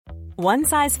One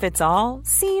size fits all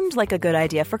seemed like a good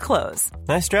idea for clothes.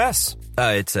 Nice dress.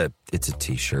 It's a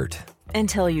t-shirt.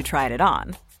 Until you tried it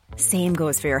on. Same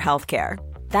goes for your healthcare.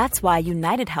 That's why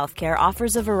United Healthcare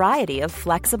offers a variety of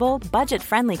flexible,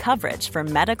 budget-friendly coverage for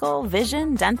medical,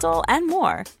 vision, dental, and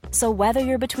more. So whether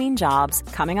you're between jobs,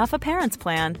 coming off a parent's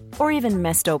plan, or even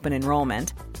missed open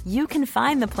enrollment, you can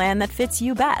find the plan that fits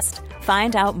you best.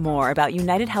 Find out more about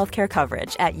United Healthcare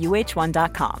coverage at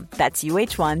uh1.com. That's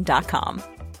uh1.com.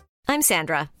 I'm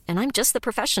Sandra, and I'm just the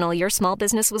professional your small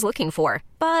business was looking for.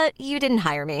 But you didn't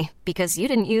hire me because you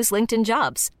didn't use LinkedIn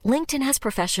Jobs. LinkedIn has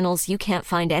professionals you can't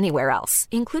find anywhere else,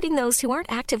 including those who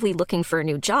aren't actively looking for a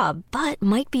new job, but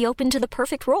might be open to the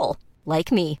perfect role,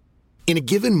 like me. In a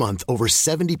given month, over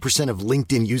 70% of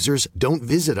LinkedIn users don't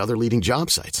visit other leading job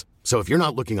sites. So if you're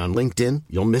not looking on LinkedIn,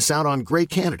 you'll miss out on great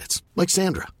candidates like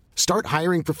Sandra. Start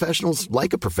hiring professionals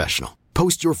like a professional.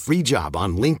 Post your free job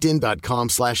on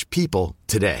linkedin.com/people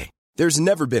today. There's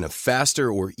never been a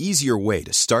faster or easier way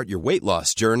to start your weight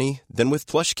loss journey than with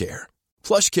PlushCare.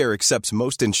 PlushCare accepts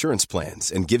most insurance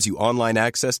plans and gives you online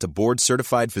access to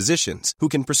board-certified physicians who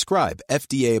can prescribe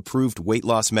FDA-approved weight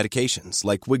loss medications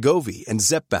like Wegovy and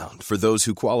Zepbound for those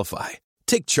who qualify.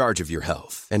 Take charge of your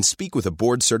health and speak with a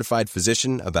board-certified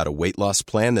physician about a weight loss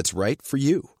plan that's right for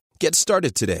you. Get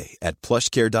started today at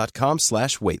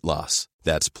plushcare.com/weight loss.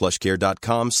 That's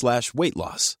plushcare.com/weight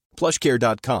loss.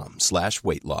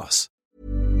 plushcare.com/weight loss.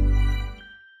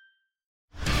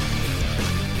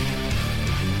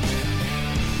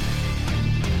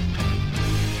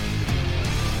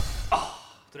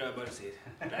 Tror jeg bare sier.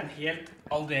 Det en helt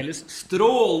aldeles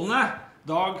strålende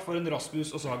dag for en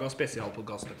Rasmus og Saga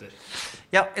spesialpodcast, Petter.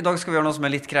 Ja, i dag skal vi gjøre noe som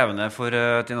litt krevende for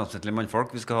et gjennomsnittlig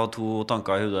mannfolk. Vi skal ha to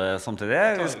tanker i hodet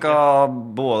samtidig. Vi skal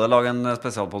både lage en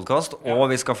spesialpodcast, og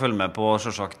vi skal følge med på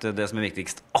selvsagt det som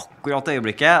viktigst akkurat i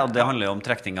øyeblikket, og det handler om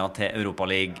trekninga til Europa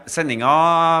League.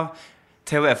 Sendinga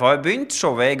til UEFA har begynt,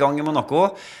 showet i gang i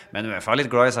Monaco, men UEFA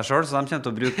litt glad i seg selv, så de kommer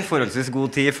til å bruke forholdsvis god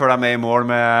tid før de i mål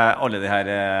med alle de her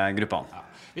gruppene. Ja.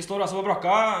 Vi står altså på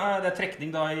brakka. Det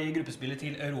trekning da i gruppespillet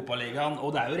til Europaligaen,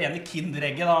 og det jo rene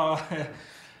kinderegget da.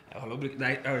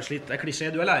 Det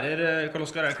klisjé. Du lærer, Karl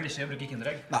Oskar, det klisjé å bruke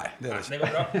kinderegg? Nei, det det ikke. Det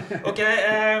går bra. Ok,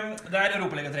 det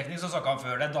Europaligatrekning som snakket han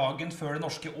før. Det dagen før det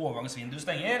norske overgangsvinduet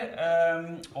stenger,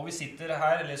 og vi sitter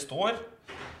her, eller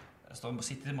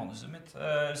sitter i manuset mitt,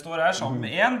 står her sammen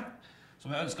med en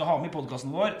som jeg ønsker å ha med i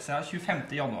podcasten vår, siden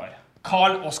 25. januar.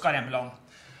 Karl Oskar Emmeland.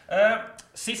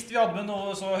 Sist vi hadde med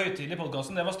noe så høytidelig i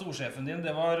podcasten, det var storsjefen din,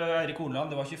 det var Eirik Horneland,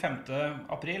 det var 25.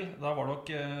 april, da var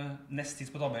dere nest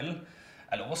sist på tabellen.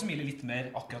 Er det lov å smile litt mer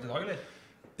akkurat i dag, eller?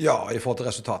 Ja, i forhold til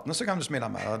resultatene så kan du smile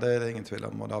mer, det ingen tvil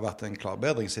om, og det har vært en klar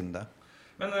bedring siden det.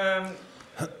 Men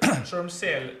selv om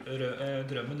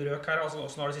drømmen røk her, altså,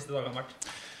 hvordan har de siste dagene vært?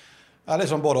 Ja,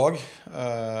 litt sånn både og.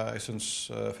 Jeg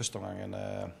synes første omgangen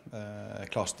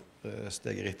klart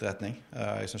steg i riktig retning.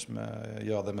 Jeg synes vi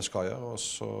gjør det vi skal gjøre, og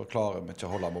så klarer vi ikke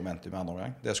å holde momentum i andre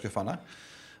omgang. Det skuffende.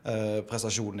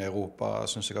 Prestasjonen i Europa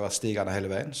synes jeg har vært stigende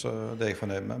hele veien, så det jeg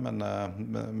fornøyd med, men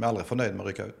vi aldri fornøyd med å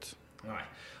rykke ut. Nei.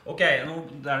 Ok, nå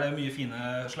det mye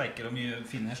fine sleiker og mye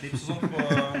fine slips og sånt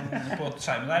på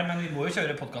skjermen der, men vi må jo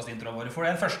kjøre podcastintroen våre. For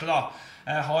den første da,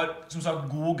 har som sagt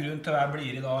god grunn til å være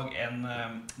blidere i dag enn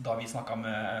da vi snakket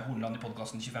med Horneland i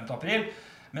podcasten 25. april.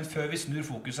 Men før vi snur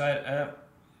fokus her,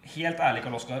 helt ærlig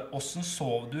Karl Oskar, hvordan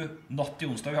sov du natt til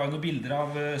onsdag? Vi har jo noen bilder av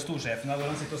storsjefen her,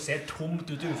 hvor han sitter og ser tomt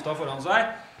ut i lufta foran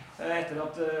seg, etter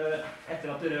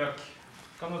at det røk.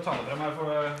 Kan du ta det frem her, for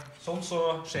sånn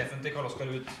så sjefen til Karl Oskar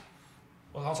ut.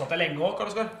 Og han satt der lenge også, Karl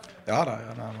Oskar? Ja da,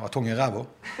 han var tung i ræva.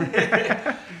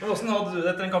 Men hvordan hadde du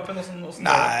det etter den kampen?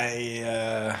 Nei,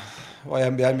 var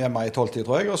hjemme i 12-tid,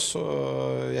 tror jeg, og så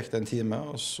gikk det en time,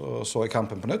 og så jeg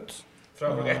kampen på nytt. Fra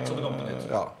klokka 1, så du kampen på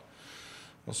nytt? Ja.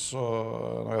 Og så,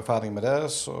 når jeg var ferdig med det,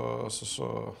 så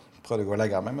prøvde jeg å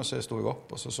legge meg, men så stod jeg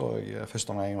opp, og så jeg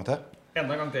første gang en gang til.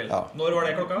 Enda en gang til? Ja. Når var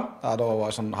det klokka? Ja, da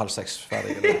var jeg sånn 5:30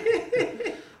 ferdig.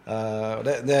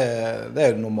 Det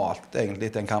jo normalt egentlig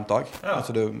etter en kampdag. Ja.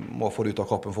 Altså, du må få det ut av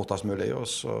kroppen fortest mulig, og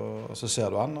så ser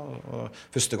du han. Og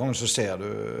første gangen så ser du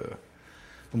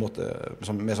på en måte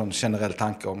med sånn generell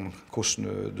tanke om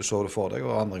hvordan du så det for deg,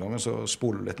 og andre gangen så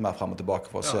spoler du litt mer frem og tilbake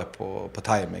for å se på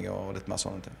timing og litt mer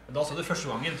sånne ting. Da så du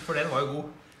første gangen, for den var jo god.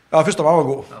 Ja, første var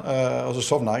god, og så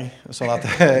sovna jeg, sånn at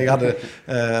jeg hadde,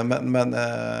 men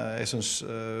jeg synes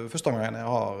første gangen jeg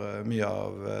har mye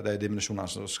av de dimensjonene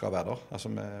som skal være der.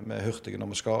 Altså vi er hurtige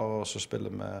når vi skal, og så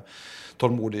spiller vi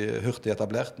tålmodig, hurtig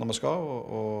etablert når vi skal,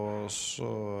 og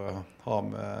så har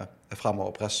vi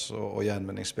fremoverpress og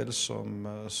gjenvinningsspill som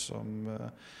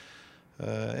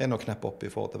nok knepp opp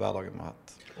I forhold til hverdagen vi har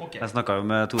hatt. Okay. Jeg snakket jo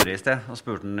med Tore I sted og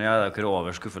spurte han, er dere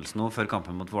over skuffelsen nå før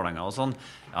kampen mot Vålerenga og sånn?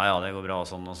 Ja, det går bra og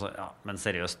sånn. Og så, men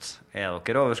seriøst, er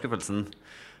dere over skuffelsen?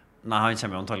 Nei, han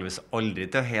kommer jo antageligvis aldri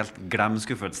til å helt glemme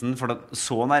skuffelsen, for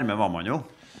så nærme var man jo.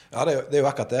 Ja, det jo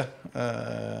akkurat det.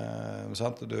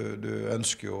 Sant? Du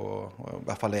ønsker jo, I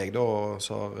hvert fall jeg da,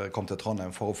 så har kommet til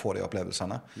Trondheim for å få de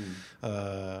opplevelsene.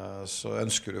 Så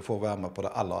ønsker du å få være med på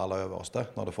det aller øverste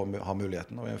når du har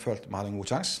muligheten. Og jeg følte vi hadde en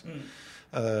god sjanse.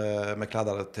 Vi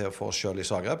kladde det til å få oss selv I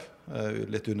Zagreb.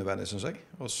 Litt unødvendig, synes jeg.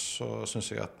 Og så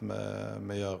synes jeg at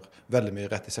vi gjør veldig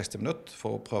mye rett I 60 minutter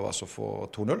for å prøve oss å få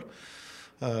 2-0.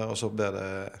 Og så blir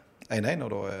det 1-1,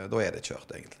 og da det kjørt,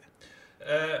 egentlig.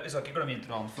 Vi skal ikke glemme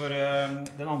introen, for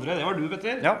den andre, det var du,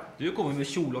 Petter. Ja. Du kommer med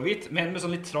kjole og hvitt, men med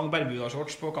sånn litt trang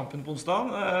Bermuda-shorts på kampen på onsdag.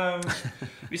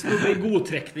 Hvis det blir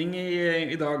godtrekning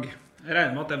I dag, jeg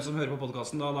regner med at dem som hører på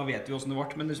podcasten, da vet vi hvordan det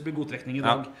ble, men hvis det blir godtrekning I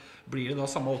dag, blir det da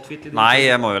samme outfit? Nei,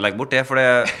 jeg må jo legge bort det, for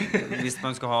hvis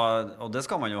man skal ha, og det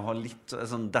skal man jo ha litt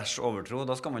sånn dash overtro,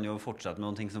 da skal man jo fortsette med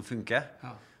noen ting som funker.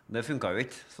 Ja. Det funket jo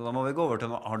ikke, så da må vi gå over til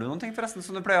noe. Har du noen ting forresten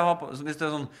som du pleier å ha på? Hvis det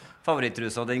sånn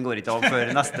favorittrusa, den går ikke av før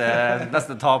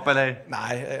neste tap, eller?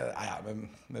 Nei, men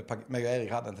meg og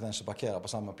Erik hadde en tendens å parkere på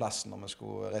samme plass når vi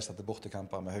skulle reise til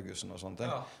bortekamper med Haugesund og sånne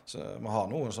ting. Ja. Så vi har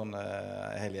noen sånne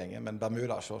hele gjengen, men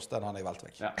Bermuda-shorts, den har jeg valgt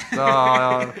vekk. Ja.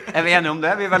 Da vi enige om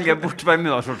det? Vi velger bort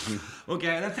Bermuda-shortsen. Ok,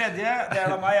 den tredje, det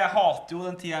da meg. Jeg hater jo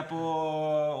den tiden på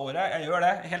året. Jeg gjør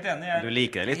det, helt enig. Du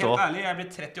liker det litt også. Helt ærlig, jeg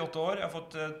blir 38 år, jeg har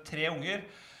fått 3 unger.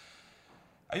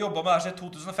 Jeg jobbet med det siden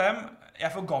 2005. Jeg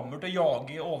for gammel til å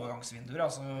jage I overgangsvinduer.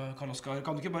 Altså, Karl Oskar,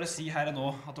 kan du ikke bare si her og nå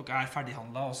at dere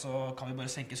ferdighandlet, og så kan vi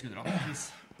bare senke skuldrene?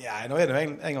 Ja, nå det jo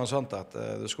en gang sånt at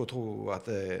du skulle tro at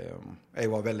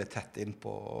jeg var veldig tett inn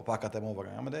på akkurat de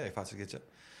overgangene, men det jeg faktisk ikke.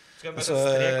 Skal jeg bare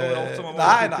strek over alt som man må?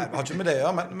 Nei, det har ikke med det å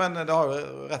gjøre, men det har jo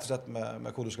rett og slett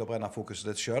med hvor du skal brenne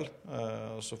fokuset ditt selv.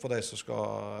 Så for deg som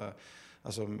skal...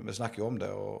 Altså, vi snakker jo om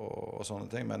det og sånne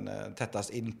ting, men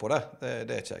tettest inn på det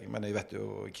ikke jeg. Men jeg vet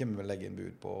jo hvem vil legge en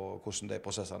bud på hvordan de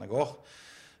prosessene går.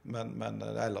 Men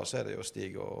ellers det jo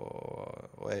Stig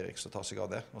og Eirik som tar seg av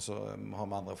det, og så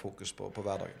har vi andre fokus på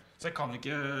hverdagen. Så jeg kan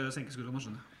ikke senke skuldrene,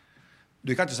 skjønner jeg?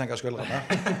 Du kan ikke senke skuldrene,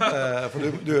 for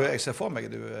jeg ser for meg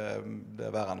du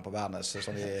værende på Værnes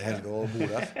sånn I helger og bo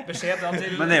der. Beskjed da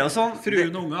til sånn,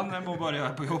 fruen og ungene, jeg må bare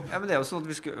være på jobb. Ja, men det jo sånn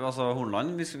at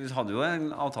Hornland, vi hadde jo en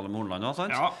avtale med Hornland også,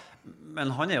 sant? Ja.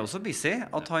 Men han jo så busy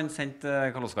at han sendte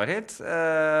Karl Oskar hit.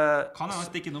 Kan han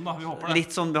stikke innom da, vi håper det.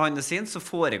 Litt sånn behind the scenes, så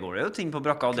foregår det jo ting på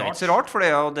brakka, og det ikke så rart, for det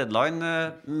jo deadline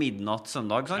midnatt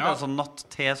søndag, sant? Ja. Altså natt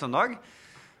til søndag.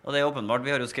 Og det åpenbart,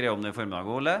 vi har jo skrevet om det I formiddag,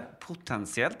 Ole.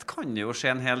 Potensielt kan det jo skje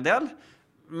en hel del,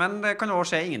 men det kan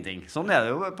også skje ingenting. Sånn det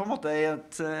jo på en måte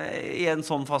I en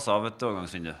sånn fase av et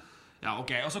overgangsvindu. Ja,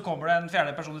 ok. Og så kommer det en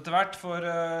fjerde person etter hvert, for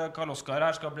Karl Oskar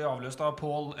her skal bli avløst av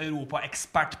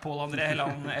Europa-ekspert Pål André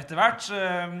Helland etter hvert.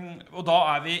 Og da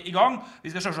vi I gang. Vi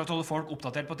skal selvsagt holde folk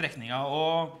oppdatert på trekninga,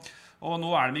 og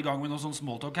nå de I gang med noen sånn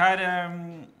smalltalk her.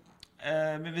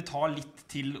 Men vi tar litt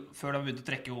til før de har begynt å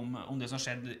trekke om det som har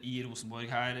skjedd I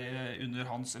Rosenborg her under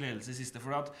hans ledelse I siste,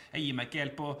 for at jeg gir meg ikke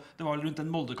helt på, det var rundt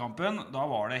den Molde-kampen,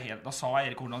 da sa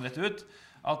Erik Horneland rett ut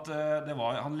at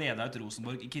han ledet et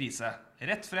Rosenborg I krise.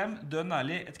 Rett frem, dønn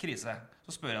ærlig, et krise.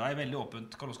 Så spør jeg deg veldig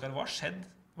åpent, Karl Oskar, hva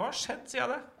har skjedd, sier jeg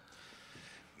det?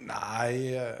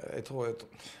 Nei, jeg tror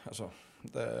altså,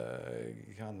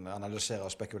 jeg kan analysere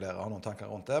og spekulere, ha noen tanker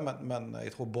rundt det, men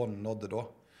jeg tror bånden nådde da.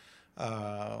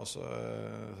 Og så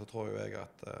tror jo jeg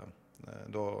at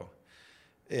da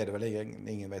det vel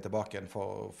ingen vei tilbake igjen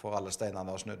for alle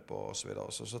steinene har snudd på og så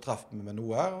videre. Så traff vi med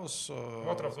noe her.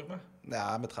 Hva traff dere med? Ja,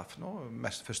 vi traff nå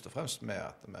mest først og fremst med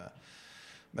at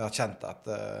vi har kjent at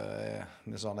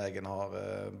Nils-Arne Eggen har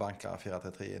banket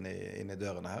 4-3 inn I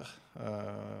dørene her.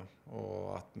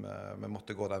 Og at vi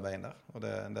måtte gå den veien der. Og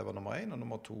det var nummer 1. Og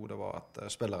nummer 2 det var at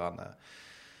spillerne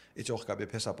ikke orker å bli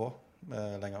pisset på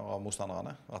lenger av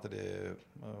motstanderne. At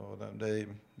det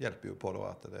hjelper jo på da,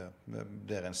 at det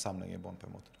blir en samling I bånd på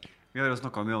en måte. Vi har jo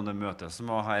snakket mye om det møtet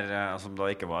som var her, som da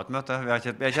ikke var et møte. Vi er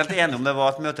ikke helt enige om det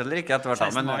var et møte eller ikke etter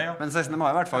hvert, men 16. mai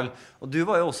I hvert fall. Og du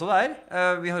var jo også der.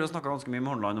 Vi har jo snakket ganske mye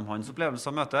med Horneland om hans opplevelse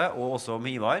av møtet, og også om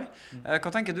Ivar.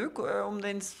 Hva tenker du om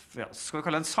den, skal vi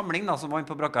kalle det en samling da, som var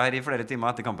inne på brakka her I flere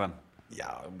timer etter kampen?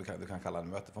 Ja, du kan kalle det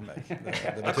en møte for meg.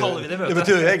 Det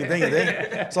betyr jo egentlig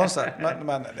ingenting. Sånn sett.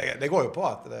 Men det går jo på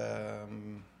at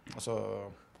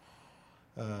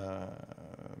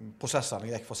prosessene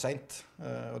gikk for sent,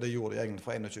 og det gjorde de egentlig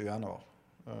fra 21. januar.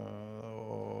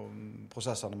 Og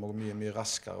prosessene må gå mye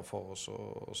raskere for oss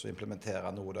å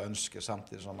implementere noe det ønsker,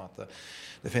 samtidig som at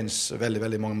det finnes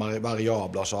veldig mange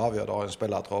variabler som avgjør. Du har en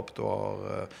spillertropp, du har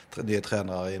nye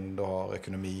trenere inn, du har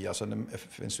økonomi, altså det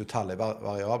finnes utallige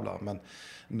variabler,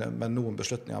 men noen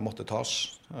beslutninger måtte tas,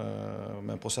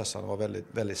 men prosessene var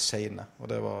veldig sene,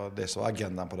 og det var det som var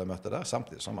agendaen på det møtet der,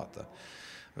 samtidig som at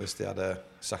hvis de hadde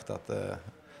sagt at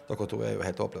dere to jo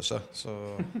helt håpløse, så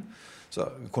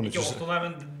kunne ikke oss to, nei,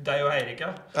 men deg og Eirik,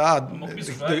 ja. Vi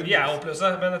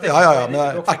håpløse, men jeg tenker... Ja, men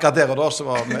akkurat der og da så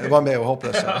var vi jo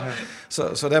håpløse.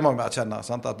 Så det må vi erkjenne,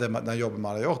 sant? At den jobben vi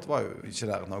hadde gjort var jo ikke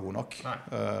der noe god nok.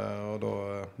 Og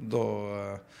da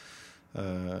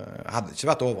hadde det ikke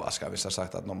vært overrasket hvis jeg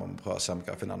sagt at nå må vi prøve å se om vi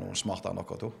kan finne noen smartere enn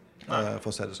dere to. For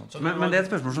å si det sånn. Men det et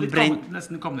spørsmål som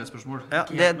nesten kommende et spørsmål. Ja,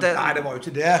 nei, det var jo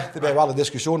ikke det. Det ble jo aldri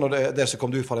diskusjon, og det som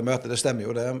kom ut fra det møtet, det stemmer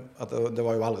jo det. At det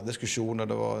var jo aldri diskusjon, og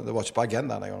det var ikke på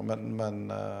agendaen en gang,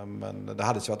 men det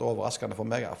hadde ikke vært overraskende for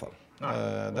meg i hvert fall.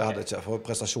 Det hadde ikke, for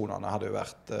prestasjonene hadde jo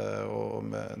vært, og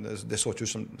det så ikke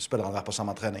ut som spillerne vært på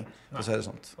samme trening, for å si det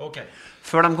sånt.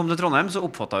 Før de kom til Trondheim, så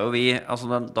oppfattet jo vi, altså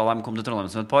da de kom til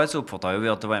Trondheim som et par, så oppfattet jo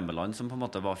vi at det var Embeland som på en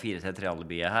måte var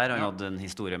 4-3-alibiet her. Han hadde en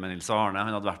historie med Nils Arne,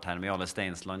 han hadde vært her med Jarle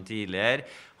Steinsland tidligere.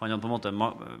 Han hadde på en måte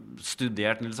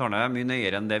studert Nils Arne mye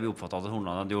nøyere enn det vi oppfattet at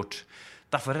Hornland hadde gjort.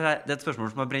 Derfor er det et spørsmål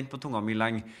som har brent på tunga mye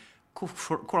lenge.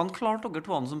 Hvordan klarte dere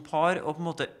to som par å på en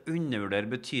måte undervurdere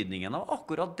betydningen av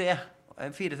akkurat det?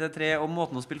 4-3 og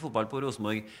måten å spille fotball på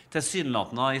Rosenborg til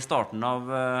synlatene i starten av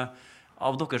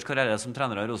deres karriere som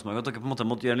trenere i Rosenborg, at dere på en måte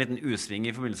måtte gjøre en liten usving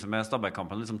i forbindelse med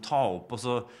Stabæk-kampen, liksom ta opp og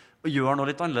gjøre noe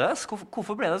litt annerledes.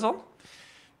 Hvorfor ble det sånn?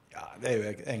 Ja, det jo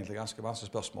egentlig ganske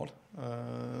vanskelig spørsmål.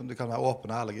 Du kan være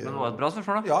åpen og ærlig. Men det var et bra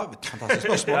spørsmål da? Ja, et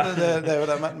fantastisk spørsmål. Det jo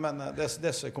det, men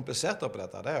det som komplisert oppi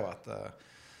dette, det jo at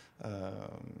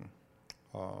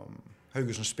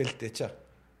Haugesund spilte ikke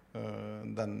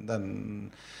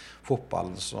den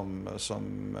fotballen som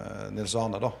Nils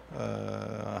Arne da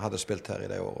hadde spilt her i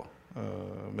det året.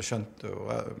 Vi skjønte jo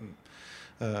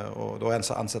og da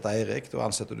ansetter Eirik, da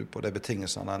ansetter du på de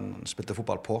betingelsene han spilte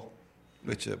fotball på, og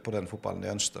ikke på den fotballen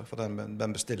de ønsket, for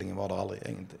den bestillingen var der aldri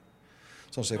egentlig.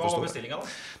 Sånn Hva var bestillingen da?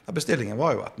 Ja, bestillingen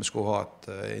var jo at vi skulle ha et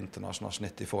internasjonalt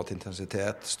snitt i forhold til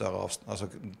intensitet,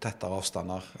 tettere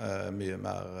avstander, mye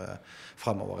mer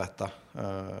fremoverrettet.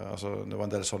 Det var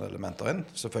en del sånne elementer inn,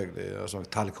 selvfølgelig,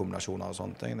 tallkombinasjoner og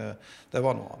sånne ting, det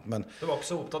var noe annet. Men, du var ikke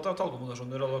så opptatt av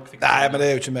tallkombinasjoner? Nei, men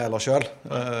det jo ikke vi heller selv.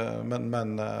 Men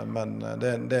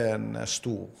det en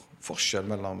stor forskjell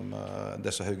mellom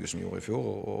det som Haugesund gjorde i fjor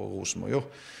og Rosenborg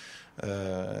gjorde.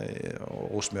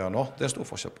 Og Rosenborg nå, det en stor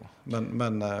forskjell på.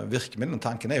 Men virkemidlen,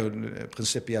 tanken jo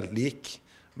prinsipielt lik,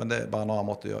 men det bare en annen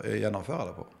måte å gjennomføre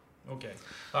det på. Ok,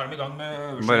 da de i gang med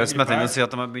øverste bare smette inn og si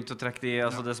at de har begynt å trekke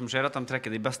det som skjer, at de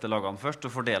trekker de beste lagene først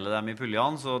og fordeler dem i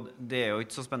puljene, så det jo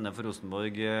ikke så spennende for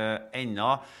Rosenborg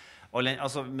ennå.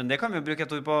 Men det kan vi jo bruke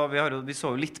et ord på. Vi så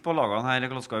jo litt på lagene her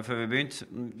i Kloskar før vi begynte.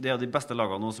 Det jo de beste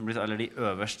lagene nå som blir, eller de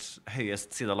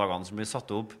høyest side lagene som blir satt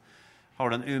opp. Har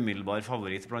du en umiddelbar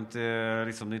favoritt blant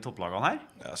liksom de topplagene her?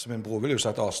 Ja, så min bror vil jo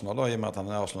sagt Arsenal da, i og med at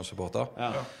han Arsenal-supporter.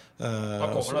 Ja. Hva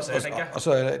kommer det å se, tenker jeg?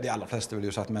 De aller fleste vil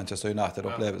jo sagt Manchester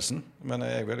United-opplevelsen, men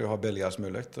jeg vil jo ha billigast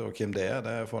mulig, og hvem det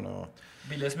får noe...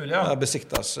 Billigst mulig, ja.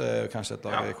 Besiktas kanskje et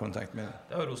lag jeg kunne tenkt meg.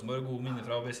 Det har Rosenborg gode minner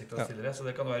fra Besiktas tidligere, så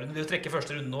det kan være. Vi trekker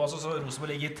første runde nå, så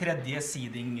Rosenborg ligger i tredje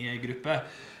seeding-gruppe.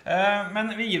 Men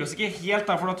vi gir oss ikke helt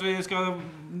da, for at vi skal,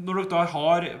 når dere da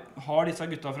har disse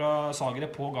gutta fra Sagere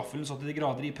på gaffelen så til de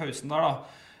grader i pausen der da,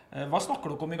 hva snakker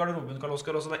dere om i garderoben, Karl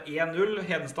Oskar? Altså, det 1-0,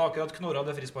 Hedenstad akkurat knorret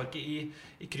det frisparket i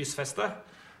kryssfestet.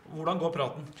 Hvordan går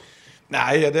praten?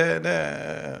 Nei,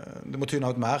 det må tyne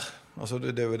ut mer. Altså,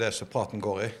 det jo det som praten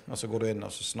går i. Altså, går du inn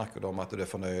og så snakker du om at du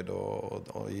fornøyd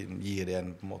og gir det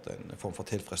på en måte en form for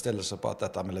tilfredsstillelse på at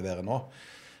dette vi leverer nå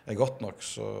godt nok,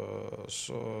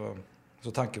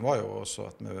 så tanken var jo også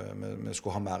at vi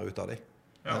skulle ha mer ut av det.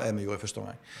 Enn vi gjorde i første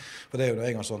omgang. For det jo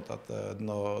en gang sånn at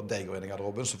når de går inn i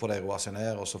garderoben, så får de roa seg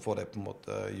ned, og så får de på en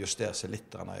måte justere seg litt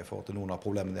i forhold til noen av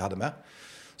problemene de hadde med.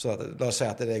 Så la oss si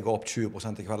at det går opp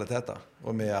 20% i kvalitet,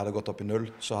 og vi hadde gått opp i 0,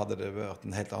 så hadde det vært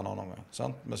en helt annen omgang.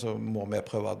 Sant? Men så må vi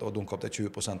prøve å dunke opp til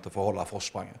 20% og forholde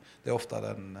forspranget. Det ofte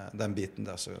den biten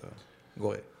der som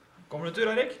går i. Kommer du tur,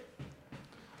 Erik?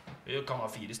 Vi kan ha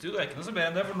 4 studier, det ikke noe så bedre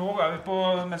enn det, for nå vi på,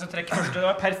 mens vi trekker første, det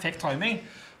var perfekt timing.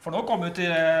 For nå kommer vi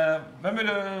til... Hvem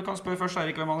kan spørre først,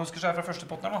 Erik, hvem man ønsker seg fra første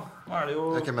potten her nå? Nå det jo...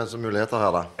 Det ikke med så muligheter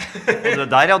her da. Og det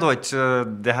der,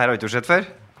 det her har ikke skjedd før?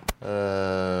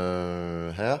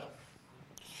 Her?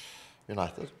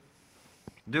 United.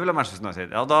 Du vil ha Manchester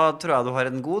United. Ja, da tror jeg du har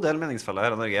en god del meningsfeller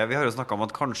her i Norge. Vi har jo snakket om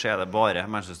at kanskje det bare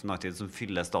Manchester United som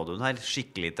fyller stadion her,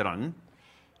 skikkelig til randen.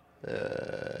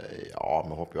 Ja,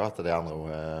 vi håper jo at de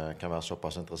andre kan være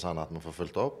såpass interessante at vi får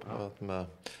fulgt opp. At vi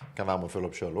kan være med å følge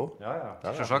opp selv også.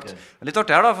 Ja, selvsagt. Litt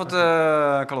artig her da, for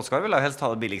at Karl Oskar vil jo helst ha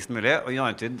det billigst mulig. Og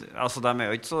United, altså de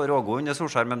jo ikke så rågode under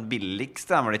Solskjær, men billigst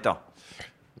er vel ikke da?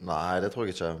 Nei, det tror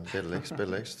jeg ikke.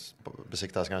 Billigst.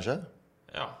 Besiktes kanskje?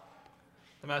 Ja.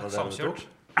 De samkjørt.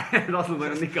 Men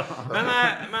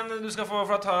du skal få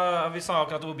vi sa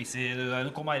akkurat hvor busy du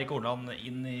Nå kommer Eirik Orland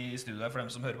inn I studio for dem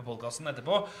som hører på podcasten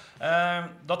etterpå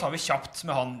Da tar vi kjapt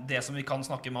med han det som vi kan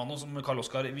snakke med han og som Karl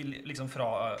Oskar vil liksom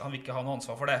han vil ikke ha noe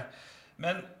ansvar for det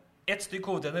men ett stykk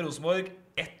hovedtrener I Rosenborg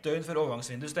 1 døgn før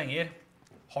overgangsvinduet stenger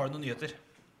har du noen nyheter?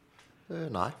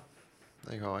 Nei,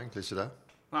 jeg har egentlig ikke det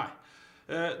Nei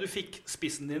du fikk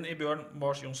spissen din I Bjørn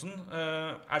Mars Johnsen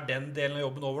den delen av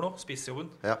jobben over nå? Spissjobben?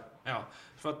 Ja,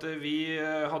 for at vi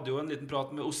hadde jo en liten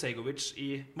prat med Osegovic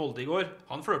I Molde I går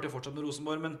Han flørte fortsatt med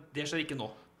Rosenborg, men det skjer ikke nå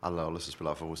Alle har lyst til å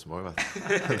spille for Rosenborg, vet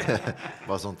du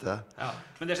Bare sånt det Ja,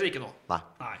 men det skjer ikke nå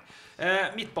Nei.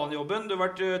 Midtbanejobben, du har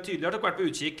vært tydelig Har du vært på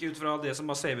utkikk ut fra det som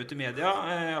har sevet ut I media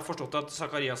Jeg har forstått at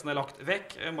Zakariasen lagt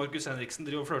vekk Markus Henriksen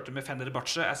driver og flørter med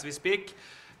Fenerbahce as we speak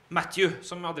Matthew,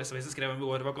 som Adresseavisen skrev om I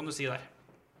går Hva kan du si der?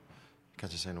 Kan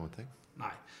ikke si noen ting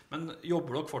Nei, men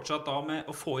jobber dere fortsatt da med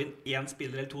å få inn 1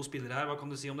 spiller eller 2 spillere her? Hva kan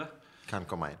du si om det? Kan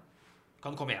komme inn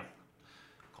Kan komme igjen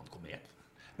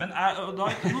Men nå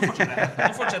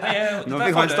fortsetter jeg Nå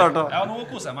fikk han starta Ja, nå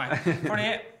koser jeg meg Fordi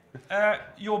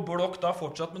jobber dere da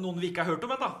fortsatt med noen vi ikke har hørt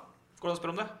om enda? Går det å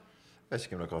spørre om det? Jeg vet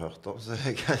ikke om dere har hørt om Så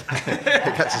jeg kan ikke svare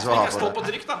på det Som ikke har stått på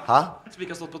trykk da? Hæ? Som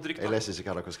ikke har stått på trykk da? Jeg leser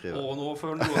ikke hva dere skriver nå får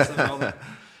du noe fra det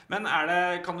Men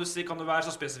kan du være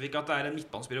så spesifikk at det en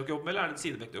midtbanespiller dere jobber med, eller det en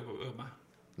sidebekk dere jobber med?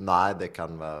 Nei, det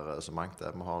kan være så mangt det.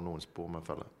 Vi har noen spor vi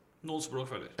følger. Noen spor dere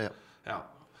følger? Ja.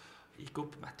 Gikk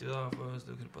opp Matthew da, for å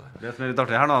støkke på det. Det som litt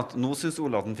artig her nå, at nå synes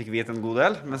Ole at han fikk vite en god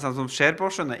del, mens den som ser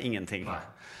på skjønner ingenting.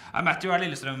 Nei, Matthew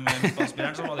Lillestrøm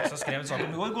midtbanespilleren som Alexa skrev en sak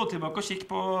om I går. Gå tilbake og kikk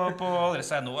på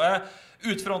adresse.no.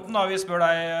 Utfronten da, vi spør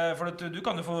deg, for du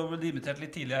kan jo få limitert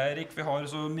litt tidligere, Erik. Vi har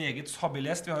så meget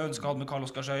habilest, vi har ønsket å ha med Karl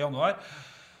Oskar I januar.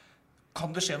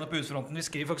 Kan det skje noe på utfronten? Vi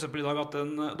skriver for eksempel I dag at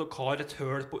dere har et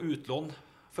høl på utlån,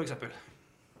 for eksempel.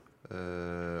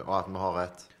 Og at vi har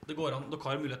et... Det går an, dere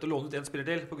har mulighet til å låne ut en spiller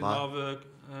til, på grunn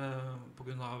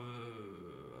av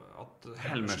at...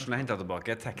 Helmersen hentet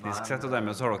tilbake teknisk sett, og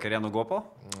dermed så har dere igjen å gå på?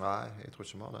 Nei, jeg tror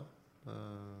ikke vi har det.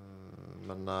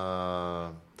 Men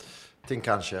ting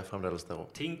kan skje fremdeles der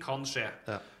også. Ting kan skje.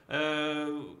 Ja.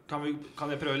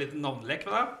 Kan jeg prøve litt navnlek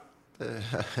med deg?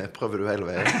 Prøver du hele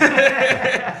veien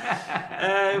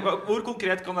Hvor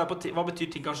konkret kan det være hva betyr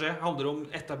ting kan skje? Handler det om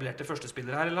etablerte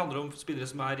førstespillere her eller handler det om spillere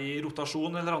som I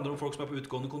rotasjon eller handler det om folk som på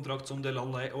utgående kontrakt som Delal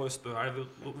og Østbø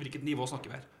hvilket nivå snakker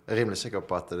vi her? Jeg rimelig sikker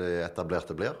på at det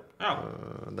etablerte blir ja.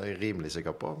 Det jeg rimelig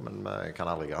sikker på men vi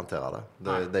kan aldri garantere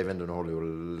det De vinduene holder jo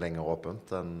lenger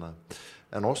åpent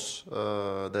enn oss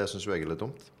det synes jeg litt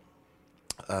dumt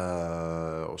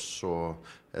og så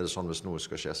det sånn hvis noe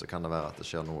skal skje så kan det være at det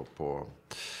skjer noe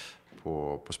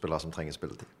på spillere som trenger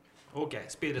spilletid Ok,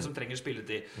 spillere som trenger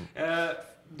spilletid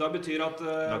da betyr at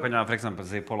Da kan jeg for eksempel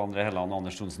si Pål André Helland og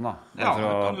Anders Thonsen da ja,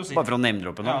 bare for å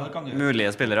name-droppe noen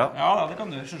mulige spillere Ja, det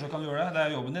kan du, selvsagt kan du gjøre det Det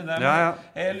jobben din det, ja.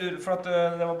 Jeg lurer for at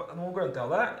nå glemte jeg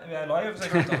det Vi live, så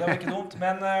jeg glemte det var ikke dumt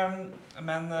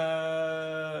Men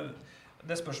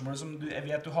det spørsmålet som jeg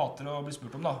vet du hater å bli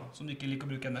spurt om da, som du ikke liker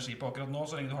å bruke energi på akkurat nå,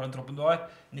 så lenge du har den troppen du har,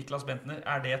 Niklas Bentner,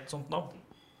 det et sånt navn?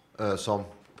 Som?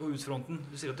 På utfronten,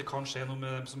 du sier at det kan skje noe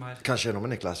med dem som Kan skje noe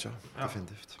med Niklas, ja,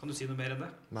 definitivt. Kan du si noe mer enn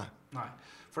det? Nei.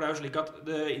 For det jo slik at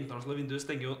det internasjonale vinduet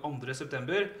stenger jo 2.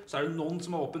 september, så det noen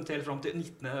som har åpent helt frem til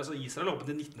 19. Altså Israel har åpent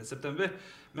til 19. september,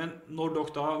 men når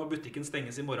butikken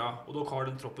stenges I morgen, og dere har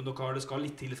den troppen dere har, det skal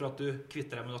litt til for at du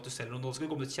kvitter deg med at du selger noen, da skal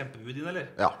det komme et kjempebud inn, eller?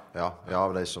 Ja,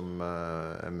 av de som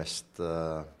mest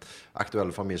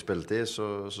aktuelle for mye spilletid,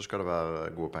 så skal det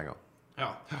være gode penger.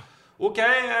 Ja. Ok,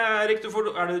 Erik, du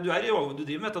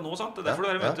driver med dette nå, sant? Det derfor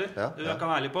du møter. Du kan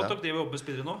være ærlig på at dere driver opp med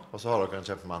spillere nå. Og så har dere en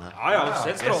kjempemann her. Ja,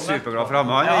 helt strålende. Jeg superglad for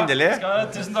ham, endelig.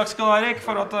 Tusen takk skal du ha, Erik,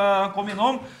 for at du kom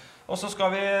innom. Og så skal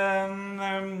vi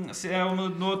se om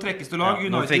nå trekkes du lag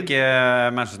United. Nå fikk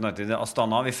Manchester United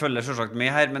Astana. Vi følger selvsagt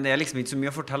med her, men det liksom ikke så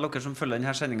mye å fortelle dere som følger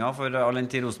denne sendingen, for all den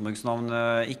tid Rosenborgs navn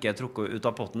ikke trukket ut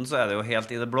av potten, så det jo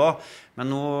helt I det blå.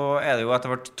 Men nå det jo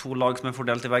etter hvert 2 lag som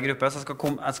fordelt I hver gruppe, så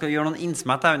jeg skal gjøre noen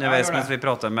innsmett her underveis mens vi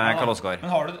prater med Karl Oskar.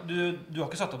 Men har du har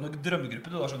ikke satt opp noen drømmegruppe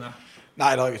du da, skjønner jeg?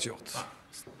 Nei, det har jeg ikke gjort.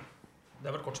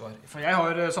 Det var et kort svar. For jeg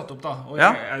har satt opp da, og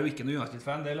jeg jo ikke noen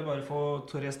United-fan, det bare få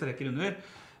 3 streker under.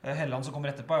 Helland som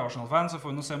kommer etterpå Arsenal-fan, så får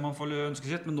vi nå se om han får ønske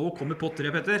sitt, men nå kommer pott 3,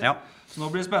 Petter. Ja. Så nå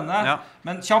blir det spennende. Ja.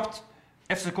 Men kjapt,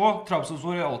 FCK,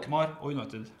 Trabzonspor, Alkmaar og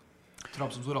United.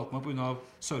 Trabzonspor Alkmaar på grunn av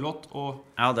Sørloth og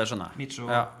Ja, det skjønner jeg. Mitch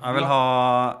og Jeg vil ha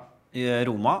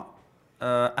Roma,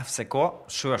 FCK.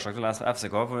 Selvsagt vil jeg ha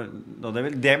FCK, og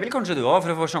det vil kanskje du også,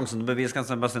 for å få sjansen til å bevise hvem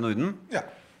som er best i Norden. Ja,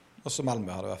 og så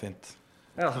Malmö hadde vært fint.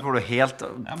 Ja, så får du helt...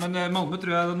 Ja, men Malmö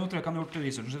tror jeg han har gjort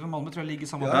researchen sin, for Malmö tror jeg ligger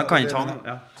sammen. Ja, kan ikke ta den.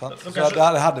 Ja. Så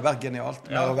det hadde vært genialt.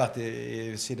 Vi har vært i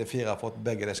side 4 fått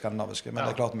begge de skandinaviske, men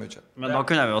det klarte vi ikke. Men da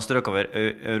kunne vi jo strøke over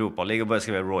Europa League og bare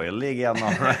skrive Royal League igjen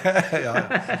da. Ja,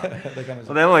 det kan vi si.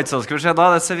 Og det var ikke så skal vi se da.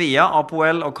 Det er Sevilla,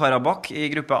 Apoel og Karabakh i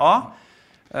gruppe A.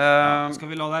 Skal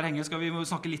vi la det her henge? Skal vi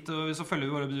snakke litt, og så følger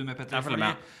vi bare med, Petter. Jeg følger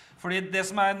med. Fordi det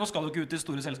som nå skal du ikke ut i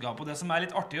store selskap, og det som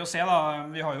litt artig å se da,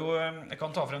 vi har jo, jeg kan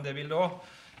ta frem det bildet også,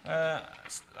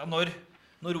 når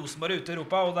Rosenborg er ute i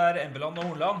Europa, og det er Embeland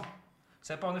og Hornland,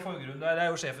 se på han i forgrunnen der, det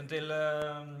er jo sjefen til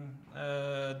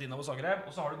Dinamo Zagreb,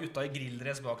 og så har du gutta i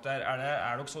grilldress bak der,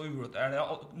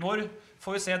 når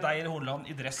får vi se deg eller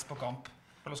Hornland i dress på kamp,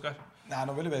 Karl Oskar? Nei,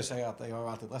 nå vil jeg si at jeg har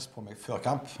alltid dress på meg før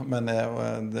kamp, men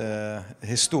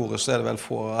historisk er det vel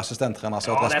få assistenttrenere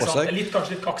som har dress på seg. Ja, det er sant.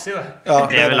 Kanskje litt kaksig, det. Ja,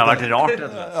 det ville ha vært rart.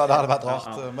 Ja, det hadde vært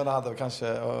rart, men det hadde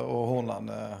kanskje, og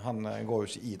Hornland, han går jo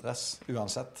ikke i dress,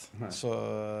 uansett, så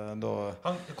da...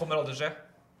 Han kommer aldri skje?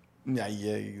 Nei,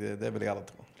 det vil jeg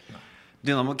aldri tro.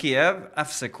 Dynamo Kiev,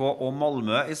 FCK og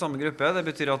Malmö i samme gruppe. Det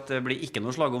betyr at det blir ikke noe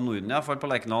slag om Norden, for på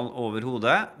Lerkendal over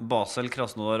hodet. Basel,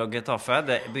 Krasnodar og Getafe.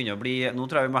 Det begynner å bli... Nå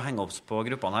tror jeg vi må henge opp på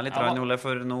gruppene her litt, Ole,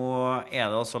 for nå er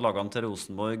det altså lagene til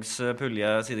Rosenborgs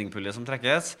seedingpulje som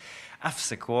trekkes.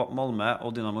 FCK, Malmö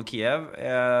og Dynamo Kiev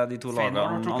er de to lagene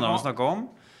andre har snakket om.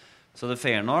 Så det er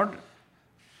Feyenoord.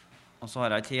 Og så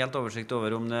har jeg ikke helt oversikt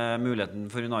over om muligheten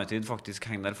for United faktisk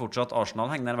henger der fortsatt.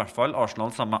 Arsenal henger der i hvert fall. Arsenal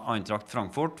sammen med Eintracht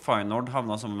Frankfurt. Feyenoord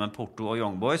havner sammen med Porto og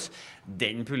Young Boys.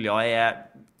 Den pulja er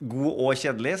god og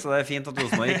kjedelig, så det er fint at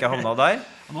Rosenborg ikke havner der.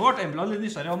 Nå ble Embla litt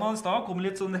nysgjerrig. Han har stått, kom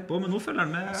litt sånn nedpå, men nå følger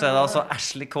han med. Så er det altså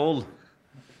Ashley Cole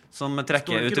som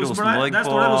trekker ut Rosenborg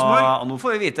på... Og nå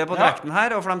får vi vite på direkten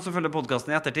her, og for dem som følger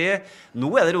podcasten i ettertid,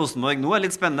 nå er det Rosenborg, nå er det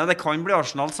litt spennende. Det kan bli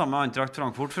Arsenal sammen med Eintracht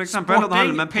Frankfurt, for eksempel, og det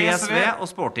holder med PSV og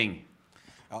Sporting.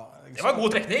 Det var en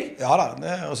god trekning. Ja da,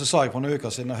 og så sa jeg for noen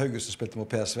uker siden når Haugesund spilte mot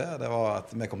PSV, det var at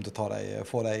vi kom til å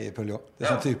få deg i pulja. Det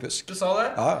er sånn typisk. Du sa det.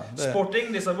 Sporting,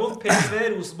 Lissabon, PSV,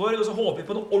 Rosenborg, og så håper vi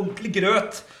på noe ordentlig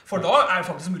grøt. For da er det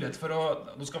faktisk mulighet for å,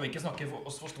 nå skal vi ikke snakke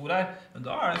oss for store her, men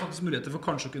da er det faktisk muligheter for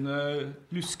kanskje å kunne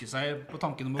luske seg på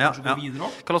tanken om å kanskje gå videre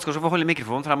opp. Karl Oskar skal få holde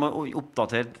mikrofonen frem og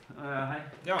oppdatere. Hei.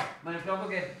 Ja. Nei,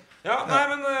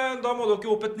 men da må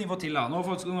dere opp et nivå til da. Nå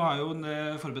har jeg jo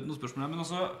forberedt noen spørsmål her, men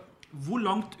altså, hvor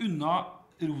langt unna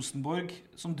Rosenborg,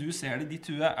 som du ser det, de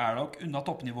tue, er dere unna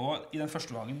toppnivået i den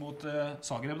første gangen mot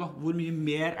Zagreb da? Hvor mye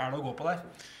mer er det å gå på der?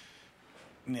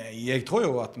 Nei, jeg tror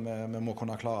jo at vi må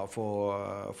kunne klare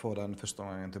å få den første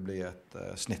gangen til å bli et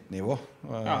snittnivå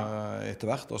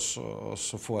etter hvert, og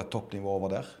så få et toppnivå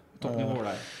over der.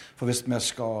 For hvis vi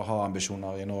skal ha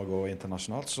ambisjoner i Norge og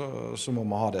internasjonalt, så må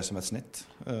vi ha det som et snitt.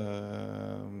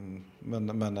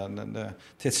 Men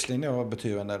tidslinja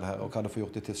betyr jo en del her, og hva det får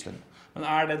gjort i tidslinja. Men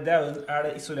er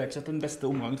det isolert sett den beste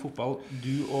omgangen fotball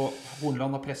du og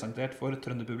Hornland har presentert for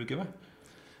trønderpublikummet?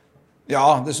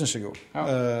 Ja, det synes jeg jo.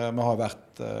 Vi har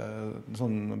vært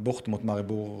sånn borte mot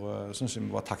Maribor, synes jeg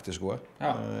vi var taktisk gode,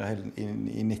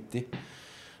 i 90.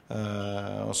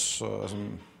 Og så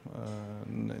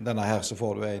denne her så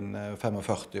får du en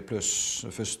 45 pluss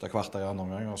første kvarter i andre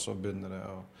omgang, og så begynner det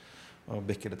å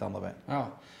bikke litt andre veien. Ja.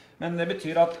 Men det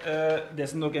betyr at det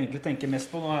som dere egentlig tenker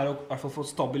mest på nå er å i hvert fall få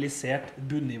stabilisert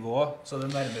bunnivået, så det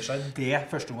nærmer seg det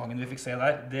første omgangen vi fikk se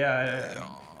der. Det er...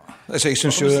 Jeg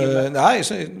synes jo... Nei,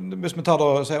 hvis vi tar da,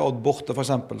 sier Odd borte for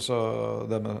eksempel, så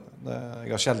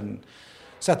jeg har sjelden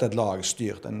sett et lag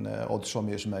styrt en Odd så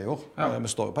mye som jeg gjorde. Ja. Vi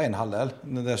står jo på en halvdel.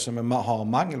 Det som vi har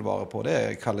mangelvare på, det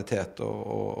er kvalitet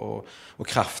og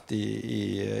kraft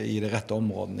i det rette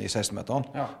områdene i 16-meteren.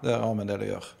 Ja. Det har vi en del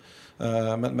å gjøre.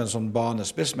 Men sånn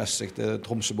banespillsmessig,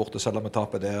 Tromsø borte, selv om vi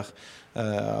taper der,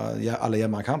 alle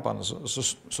hjemmekampene,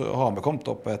 så har vi kommet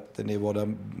opp på et nivå der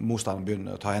motstanderen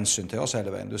begynner å ta hensyn til oss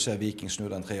hele veien. Du ser Viking snu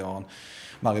den 3-åren,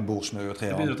 Maribor snur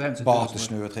 3-åren, Bate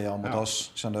snur 3-åren mot oss,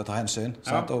 skjønner du, ta hensyn.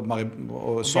 Ja.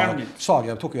 Og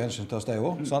Zagreb tok jo hensyn til oss det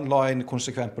jo, la inn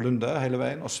konsekvent på Lunde hele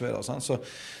veien, og så videre. Så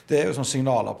det er jo sånne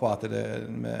signaler på at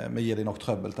vi gir dem nok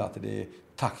trøbbel til at de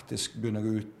taktisk begynner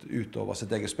å gå utover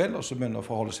sitt eget spill, og så begynner å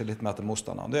forholde seg litt mer til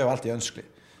motstanderen. Det er jo alltid ønskelig.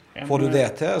 Får du det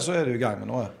til, så er du i gang med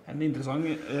noe. En interessant,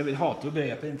 jeg hater jo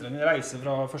begrepet interessant reise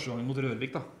fra første gangen mot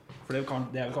Rørvik da, for det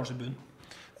er vel kanskje bunn.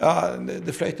 Ja,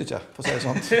 det fløyte ikke, for å si det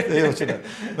sånn. Det gjør ikke det.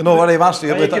 Men nå var det vanskelig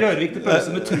å bryte. Jeg gikk Rørvik til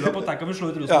pause med trua på at jeg kan slå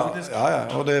ut Rosenborg faktisk. Ja,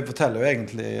 og det forteller jo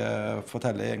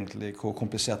egentlig hvor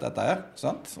komplisert dette er,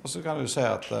 sant? Og så kan du si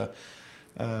at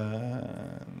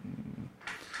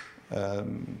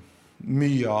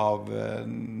Mye av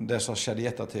det som har skjedd I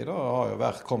ettertid har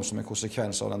jo kommet som en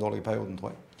konsekvens av den dårlige perioden, tror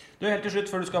jeg. Du, helt til slutt,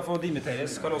 før du skal få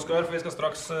dimitteres, Karl Oskar, for vi skal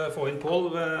straks få inn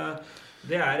Pål.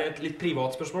 Det et litt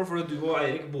privat spørsmål, for du og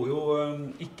Eirik bor jo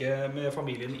ikke med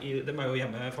familien de jo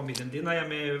hjemme, familien din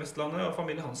hjemme I Vestlandet, og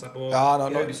familien hans på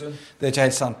Haugesund. Det ikke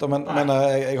helt sant, men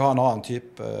jeg har en annen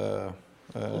type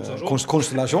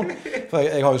konstellasjon. For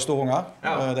jeg har jo store unger,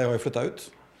 de har jo flyttet ut.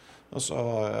 Og så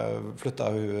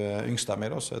flyttet hun yngste mi,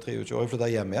 så jeg 23 år, jeg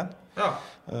flyttet hjem igjen.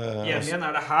 Hjem igjen,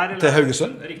 det her? Eller? Til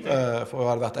Haugesund, for jeg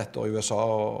hadde vært 1 år I USA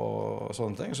og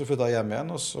sånne ting. Så flyttet jeg hjem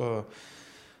igjen, og så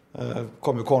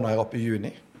kom jo kona her opp I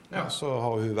juni. Så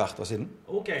har hun vært der siden.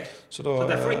 Ok, så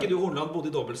derfor ikke du Hornland bodde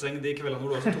I dobbeltseng de kveldene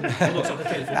hvor du også satt I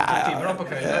telefonen 2 timer da, på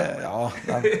kvelden?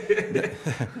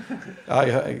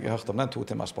 Jeg hørte om den 2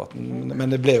 timers praten, men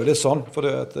det ble jo litt sånn, for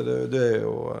du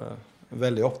jo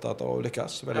veldig opptatt av å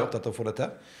lykkes, veldig opptatt av å få det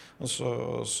til. Og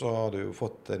så har du jo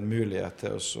fått en mulighet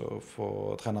til å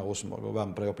få trene Rosenborg og være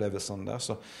med på de opplevelsene der.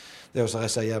 Så det å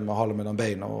reise hjem og holde mellom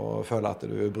beina og føle at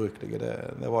du ubrukelig,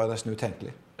 det var nesten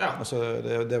utenkelig. Altså,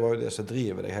 det var jo det som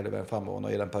driver deg hele veien fremover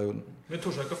I den perioden. Men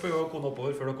torde dere få kone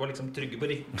oppover før dere var liksom trygge på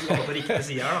riktig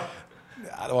side her da?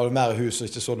 Ja, det var jo mer hus og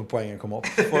ikke så noen poengen kom opp.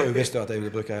 For jeg visste jo at jeg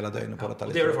ville bruke hele døgnet på dette.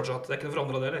 Og det gjør du fortsatt? Det ikke noe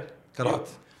forandret det, eller? Hva da?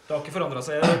 Det har ikke forandret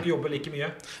seg, dere jobber like mye?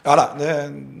 Ja da,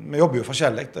 vi jobber jo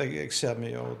forskjellig. Jeg ser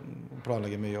mye og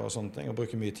planlegger mye og sånne ting, og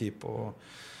bruker mye tid på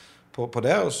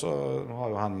det, og så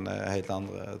har jo han helt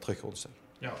andre trykk rundt seg.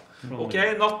 Ja. Ok,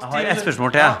 natt til... Jeg har et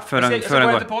spørsmål til, før han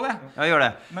går. På det. Ja, gjør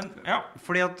det. Men,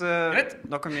 Fordi at,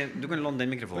 da du kan låne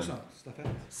den mikrofonen.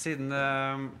 Siden...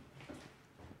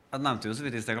 Jeg nevnte jo så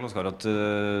vidt I sted, Karl Oskar, at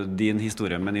din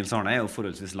historie med Nils Arne jo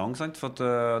forholdsvis lang, sant? For at,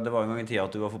 det var jo en gang I tida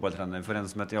at du var fotballtrener for en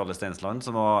som heter Jarle Steinsland,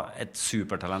 som var et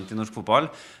supertalent I norsk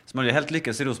fotball, som aldri helt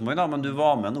lykkes I Rosenborg da, men du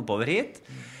var med han oppover hit.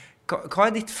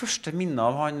 Hva ditt første minne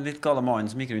av han litt gale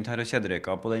mannen som gikk rundt her og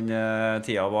kjederøyka på den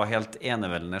tida og var helt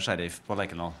eneveldende sheriff på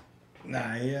Lerkendal?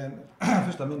 Nei,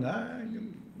 første minne,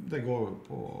 det går jo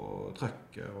på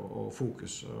trøkket og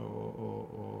fokus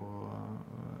og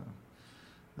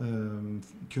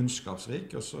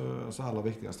kunnskapsrik, og så aller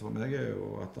viktigste for meg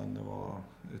jo at han var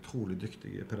utrolig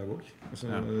dyktig pedagog.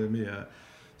 Altså, det mye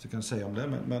som kan si om det,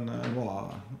 men han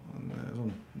var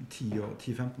sånn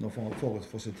 10-15 år forut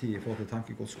for sin tid I forhold til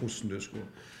tankegods, hvordan du skulle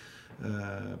på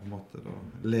en måte da,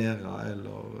 lære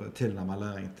eller tilnærme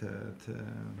læring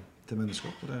til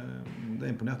mennesker. Og det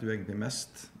imponerte jo egentlig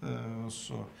mest. Og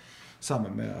så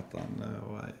sammen med at han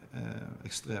var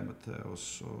ekstreme til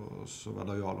oss og så var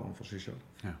lojal for seg selv.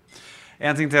 Ja.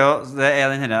 En ting til, det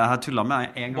den her jeg har tullet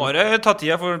med en gang. Bare ta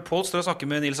tida, for Pål står og snakker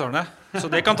med Nils Arne, så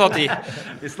det kan ta tid.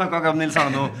 Vi snakker ikke om Nils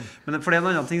Arne nå, men for det en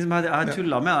annen ting som jeg har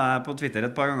tullet med deg på Twitter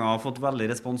et par ganger og har fått veldig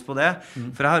respons på det,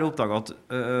 for jeg har oppdaget at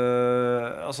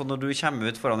altså når du kommer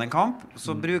ut foran en kamp,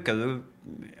 så bruker du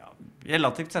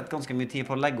relativt sett ganske mye tid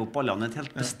på å legge opp ballene I et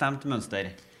helt bestemt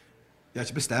mønster. Jeg har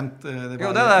ikke bestemt. Jo,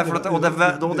 det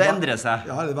og det endrer seg.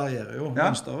 Ja, det varierer jo.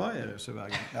 Mønster varierer jo så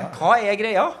hver gang. Ja. Hva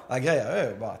greia? Greia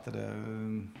jo bare at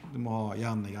du må ha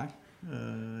hjernen I gang.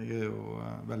 Jeg jo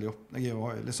veldig jeg jo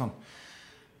litt sånn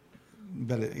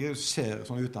jeg ser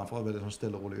sånn utenfor veldig sånn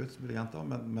stille og rolig ut,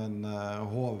 men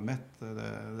hodet mitt,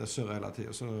 det surrer hele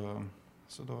tiden.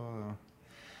 Så da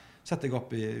setter jeg opp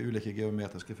I ulike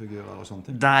geometriske figurer og sånne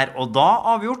ting. Der og da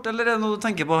avgjort, eller det noe du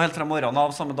tenker på helt fra morgenen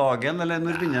av samme dagen, eller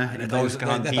når du begynner?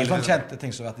 Det sånn kjente ting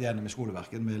som har vært igjennom I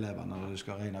skoleverket med elevene når du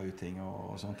skal regne ut ting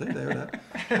og sånne ting, det jo det.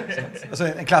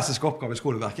 Altså, en klassisk oppgave I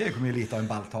skoleverket hvor mye liter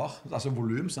en ball tar, altså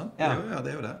volum, sant?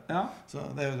 Det jo det. Ja. Så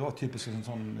det jo typisk en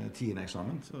sånn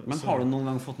 10-eksamen. Men har du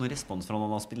noen gang fått noen respons fra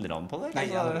noen av spillerne på det?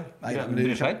 Nei,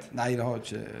 det har jo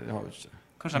ikke.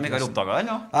 Kanskje de ikke har oppdaget den,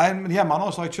 ja? Nei, men hjemme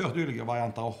nå så har jeg kjørt ulike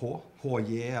varianter av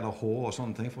HJ eller H og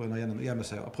sånne ting for å gjemme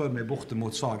seg. Jeg prøvde meg borte mot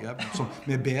Zagreb,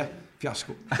 med B,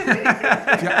 fiasko.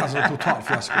 Altså total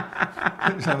fiasko.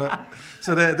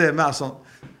 Så det mer sånn.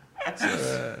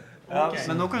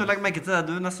 Men nå kan du legge merke til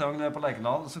det, neste gang du på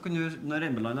Lerkendal, så kan du, når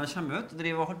Rembeland kommer ut,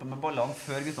 drive og holde på med ballene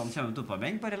før guttene kommer ut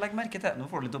oppvarming, bare legg merke til. Nå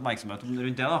får du litt oppmerksomhet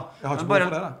rundt det da. Jeg har ikke behov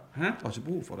for det da. Jeg har ikke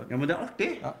behov for det. Ja, men det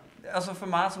artig. Ja. Altså for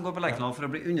meg som går på Lerkendal for å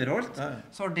bli underholdt,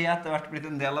 så har det etter hvert blitt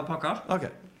en del av pakka. Ok.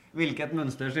 Hvilket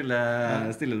mønster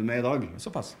stiller du med I dag?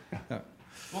 Såpass. Ja.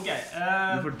 Ok,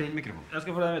 du får den mikrofonen. Jeg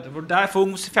skal få den, vet du, for der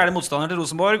får fjerde motstander til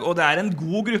Rosenborg, og det en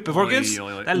god gruppe, folkens.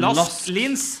 Det Lask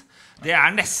Linz. Det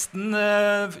nesten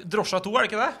drosja 2, det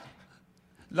ikke det?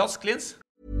 Lask Linz.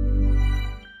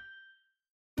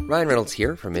 Ryan Reynolds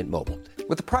here from Mint Mobile.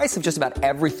 With the price of just about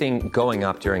everything going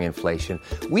up during inflation,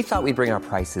 we thought we'd bring our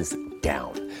prices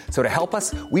down. So to help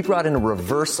us, we brought in a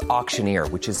reverse auctioneer,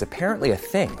 which is apparently a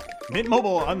thing. Mint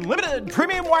Mobile Unlimited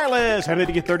Premium Wireless. How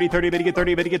to get 30, 30, bit to get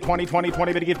 30, bit to get 20, 20,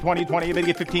 20, bit to get 20, 20, bit to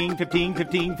get 15, 15,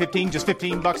 15, 15, just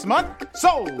 $15 a month?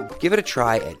 Sold! Give it a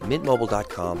try at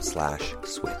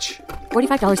mintmobile.com/switch.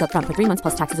 $45 up front for 3 months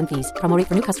plus taxes and fees. Promo rate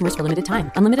for new customers for limited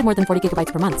time. Unlimited more than 40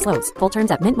 gigabytes per month. Slows full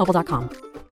terms at mintmobile.com.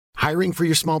 Hiring for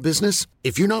your small business?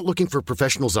 If you're not looking for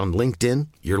professionals on LinkedIn,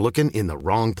 you're looking in the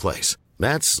wrong place.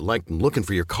 That's like looking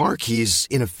for your car keys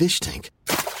in a fish tank.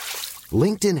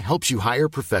 LinkedIn helps you hire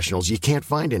professionals you can't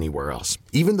find anywhere else,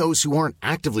 even those who aren't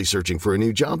actively searching for a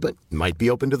new job but might be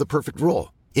open to the perfect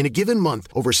role. In a given month,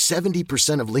 over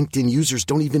 70% of LinkedIn users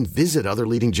don't even visit other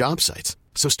leading job sites.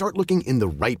 So start looking in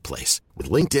the right place.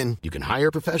 With LinkedIn, you can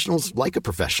hire professionals like a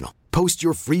professional. Post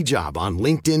your free job on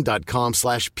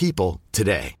linkedin.com/people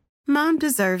today. Mom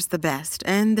deserves the best,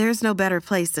 and there's no better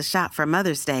place to shop for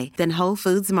Mother's Day than Whole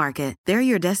Foods Market. They're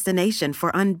your destination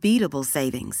for unbeatable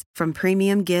savings, from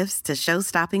premium gifts to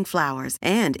show-stopping flowers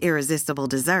and irresistible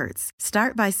desserts.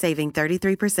 Start by saving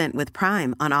 33% with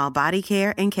Prime on all body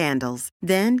care and candles.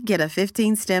 Then get a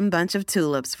 15-stem bunch of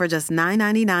tulips for just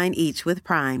 $9.99 each with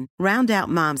Prime. Round out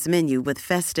Mom's menu with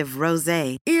festive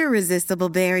rosé, irresistible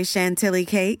berry chantilly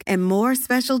cake, and more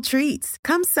special treats.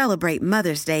 Come celebrate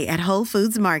Mother's Day at Whole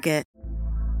Foods Market.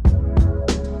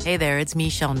 Hey there, it's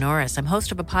Michelle Norris. I'm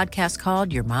host of a podcast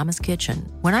called Your Mama's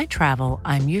Kitchen. When I travel,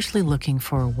 I'm usually looking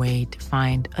for a way to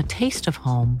find a taste of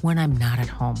home when I'm not at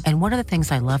home. And one of the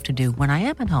things I love to do when I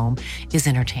am at home is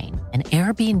entertain. And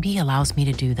Airbnb allows me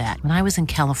to do that. When I was in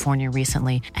California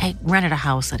recently, I rented a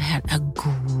house that had a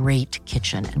great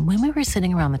kitchen. And when we were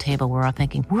sitting around the table, we were all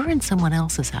thinking, we're in someone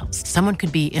else's house. Someone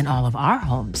could be in all of our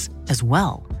homes as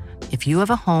well. If you have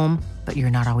a home, but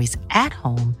you're not always at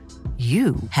home,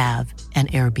 you have an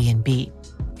Airbnb.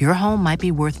 Your home might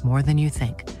be worth more than you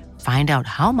think. Find out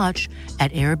how much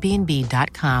at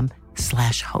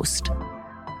airbnb.com/host.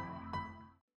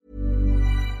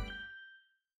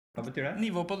 Hva betyr det?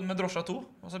 Nivå på med drosja 2,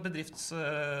 altså bedrifts...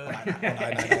 Nei.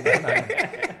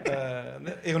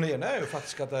 Ironien jo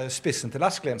faktisk at spissen til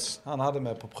Asklins, han hadde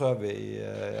med på prøve i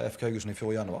FK Haugesund i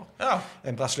fjor januar. Ja.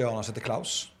 En brasilianer som heter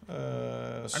Klaus.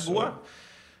 God?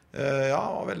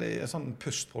 Ja, og veldig sånn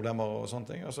pustproblemer og sånne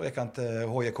ting. Og så gikk han til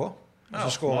HJK. Ja,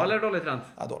 små eller dårlig trent?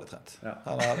 Ja, dårlig trent. Ja.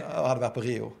 Han hadde vært på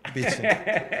Rio Beach.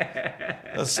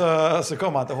 så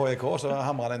kom han til HJK, og så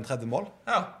hamret han en 30 mål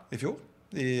i fjor.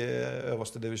 I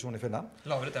øverste divisjon i Finland.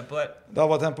 Lavere tempo der.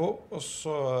 Lavere tempo, og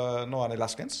så nå er han i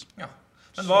Laskins. Ja.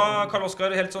 Men hva, Karl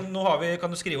Oskar, helt sånn, nå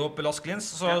kan du skrive opp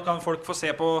Lasklins, så kan folk få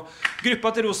se på gruppa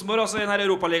til Rosenborg, altså den her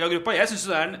Europaliga-gruppa. Jeg synes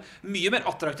det en mye mer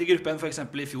attraktiv gruppe enn for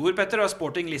eksempel i fjor, Petter. Og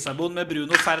Sporting Lissabon med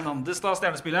Bruno Fernandes, da,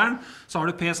 stjernespilleren. Så har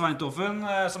du P. Sveintofen,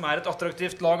 som et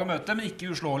attraktivt lag å møte, men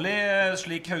ikke uslåelig,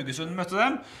 slik Haugesund møtte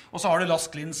dem. Og så har du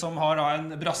Lasklins, som har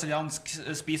en brasiliansk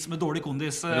spiss med dårlig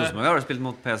kondis. Rosenborg har du spilt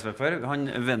mot PSV før.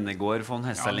 Han Vennegård von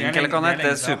Hesseling, eller hva han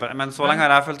heter, super. Men så lenge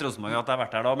har jeg følt Rosenborg at jeg har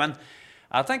vært der da, men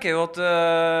jeg tenker jo at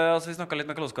altså vi snakket litt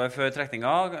med Karl Oskar før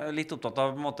trekninga, litt opptatt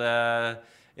av på en måte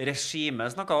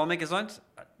regimet snakket om, ikke sant?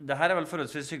 Dette vel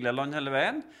forholdsvis hyggelige land hele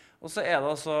veien, og så det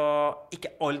altså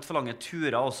ikke alt for lange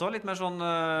turer også, litt mer sånn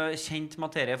kjent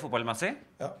materie fotballmessig.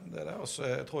 Ja, det det, og så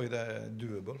tror jeg det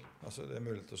doable, altså det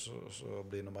mulig til å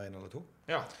bli nummer 1 eller 2.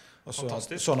 Ja,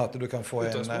 fantastisk. Sånn at du kan få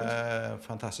en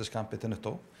fantastisk kamp etter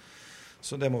nyttår.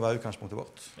 Så det må være utgangspunktet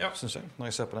vårt, synes jeg, når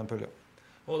jeg ser på den pulja.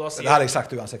 Det hadde jeg sagt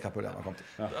uansett hva problemet kom til.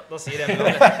 Da sier jeg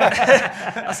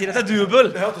det doable.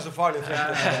 Det hørtes så farlig ut,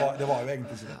 det var jo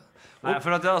egentlig ikke det. Nei,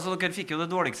 for at altså, dere fikk jo det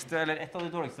dårligste, eller et av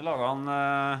de dårligste lagene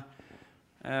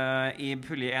i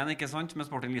pulje 1, ikke sant, med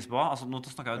Sporting Lisboa. Altså nå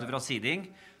snakker jeg ut fra seeding,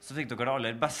 så fikk dere det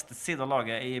aller beste siden av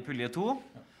laget i pulje 2,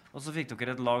 og så fikk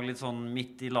dere et lag litt sånn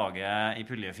midt i laget i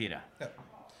pulje 4.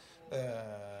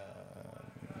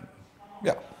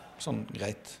 Ja, sånn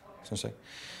greit, synes jeg.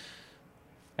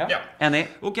 Ja, enig.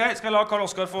 Ok, skal jeg la Karl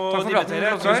Oskar få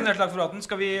dilettere. Tusen hjertelig takk for praten.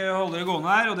 Skal vi holde det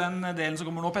gående her, og den delen som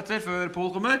kommer nå, Petter, før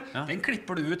Pål kommer, den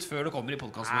klipper du ut før du kommer i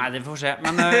podcasten. Nei, det får se.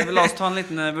 Men la oss ta en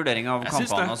liten vurdering av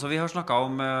kampene. Altså, vi har snakket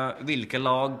om hvilke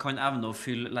lag kan evne å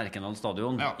fylle Lerkendal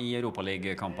stadion i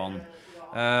Europaliga-kampene.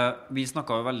 Vi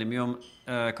snakket jo veldig mye om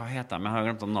hva heter de? Jeg har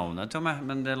glemt navnet til meg,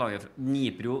 men det laget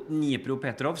Dnipro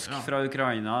Petrovsk fra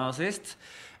Ukraina sist.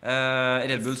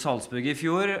 Red Bull Salzburg i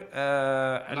fjor,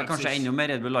 eller kanskje enda mer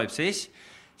Red Bull Leipzig.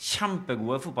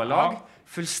 Kjempegode fotballag,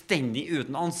 fullstendig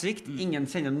uten ansikt. Ingen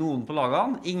kjenner noen på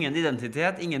lagene, ingen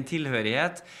identitet, ingen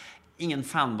tilhørighet, ingen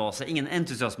fanbase, ingen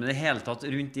entusiasme i det hele tatt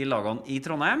rundt de lagene i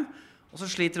Trondheim. Og så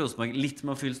sliter Rosenborg litt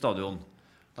med å fylle stadion.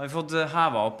 Har vi fått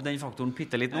hevet opp den faktoren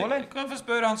bitte litt nå, eller? Kan jeg få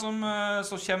spørre han som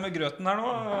kommer med grøten her nå?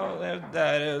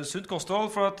 Det sunt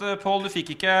kosthold, for at Paul, du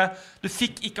fikk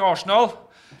ikke Arsenal,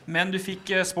 men du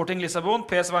fikk Sporting Lissabon,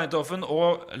 PS Eindhoven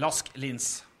og Lask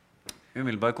Linz.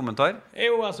 Umiddelbar kommentar?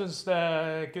 Jo, jeg synes det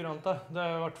kurant det. Det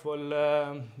I hvert fall,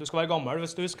 du skal være gammel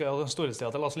hvis du husker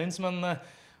storhetstiden til Lask Linz, men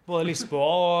både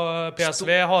Lisboa og PSV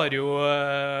har jo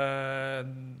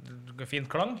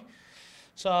fint klang.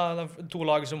 Så det 2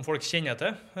 lag som folk kjenner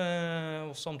til.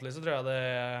 Og samtidig så tror jeg det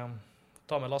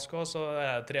tar med Lask også, så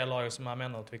det 3 lag som jeg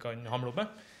mener at vi kan hamle opp med.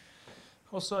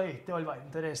 Og så det ikke all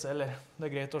verden til reise, eller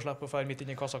det greit å slippe å fære midt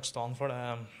inn I Kazakhstan, for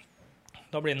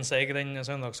da blir den seg den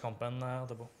søndagskampen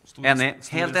etterpå. Enig,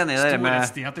 helt enig I det med...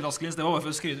 Storhetstiden til Lask Linz, det var bare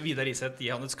for å skrive Vidar Riseth,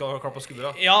 gi han et klapp på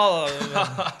skuldra. Ja,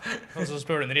 og så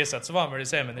spør du en Riseth, så var han vel I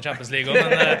semien I Champions League også,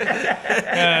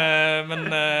 men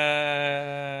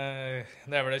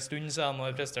det vel en stund siden han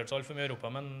har prestert så alt for mye I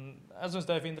Europa, men jeg synes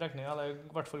det en fin trekning. Det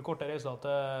I hvert fall korte reiser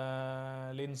til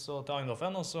Linz og til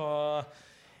Eindhoven, og så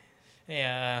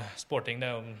Sporting,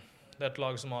 det et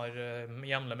lag som har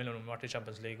jevnlig mellomrom vært I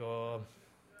Champions League, og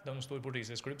det en stor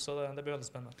portugisisk klubb, så det blir veldig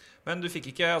spennende. Men du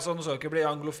fikk ikke, altså nå skal vi ikke bli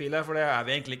anglofile, for det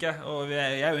vi egentlig ikke, og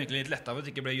jeg jo egentlig litt lett av at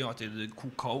det ikke ble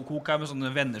United-kok her med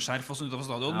sånne venneskjerf og sånn utenfor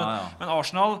stadion, men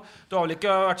Arsenal, du har vel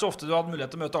ikke vært så ofte du hadde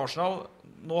mulighet til å møte Arsenal,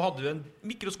 nå hadde du en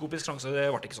mikroskopisk sjanse, det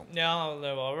ble ikke sånn. Ja,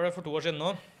 det var vel for 2 år siden nå.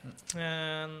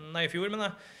 Nei, I fjor,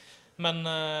 men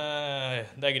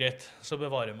det greit, så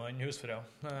bevarer man husfrøa.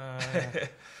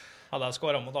 Hadde jeg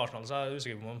skåret mot Arsenal, så jeg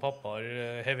usikker på om pappa har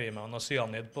hevet I meg noe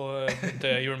cyanid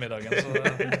til julemiddagen, så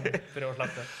for å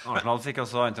slippe det. Arsenal fikk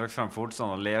også Eintracht Frankfurt,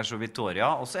 Liège og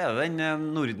Victoria, og så det den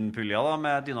Nordenpulja da,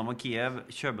 med Dynamo Kiev,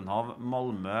 København,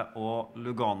 Malmö og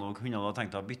Lugano. Kunne du ha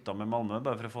tenkt deg å bytte med Malmö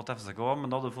bare for å få til FCK, men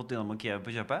da hadde du fått Dynamo Kiev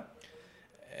på kjøpet?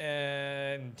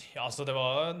 Ja, så det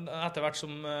var etter hvert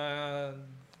som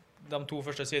de 2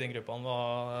 første sidinggruppene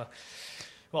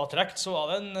var trekt, så var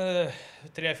det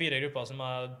 3-4 grupper som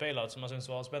jeg peilet ut som jeg synes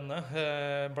var spennende.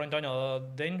 Blant annet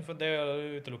den, for det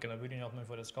utelukkende på grunn av at man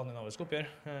får et skandinavisk oppgjør.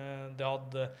 Da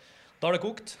har det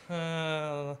kokt.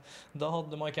 Da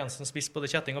hadde Mike Jensen spist både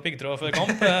kjetting og piggtråd før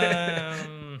kamp.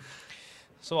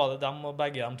 Så var det dem og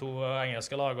begge de 2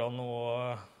 engelske lagene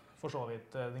og for så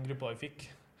vidt den gruppa vi fikk.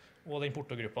 Og den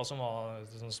Porto-gruppa som var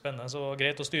spennende, så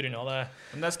greit å styre unna det.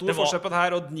 Men det stor forskjell på det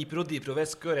her, og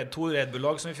Dnipro-Vesk og 2 Red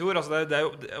Bull-lag som I fjor, altså det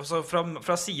jo, altså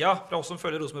fra siden, fra oss som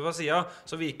følger Rosenborg fra siden,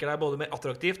 så virker det både mer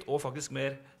attraktivt og faktisk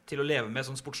mer til å leve med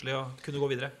sånn sportslig og kunne gå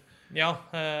videre. Ja,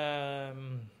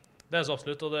 det så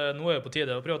absolutt, og nå det på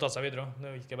tide å prøve å ta seg videre.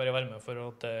 Det ikke bare være med for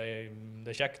at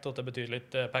det kjekt, og at det betyr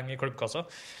litt penger I klubbkassa.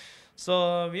 Så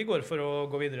vi går for å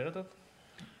gå videre, rett og slett.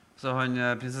 Så han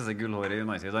prinsesse Gullhår I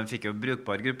United, han fikk jo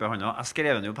brukbar gruppe han også. Jeg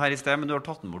skrev den jo opp her I sted, men du har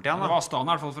tatt den bort igjen da. Det var Astana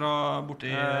I hvert fall fra borti...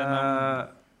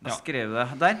 Jeg skrev det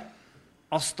der.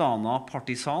 Astana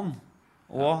Partisan.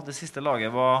 Og det siste laget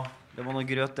det var noe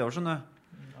grøt det også, skjønner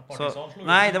du.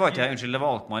 Nei, det var ikke jeg. Unnskyld, det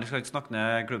var Alkmaar. Jeg skal ikke snakke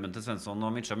ned klubben til Svensson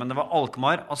og Mitchell, men det var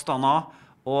Alkmaar, Astana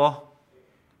og...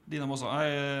 Dynamo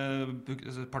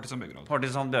Partisan Beograd.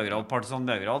 Partisan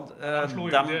Beograd. De slo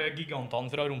ut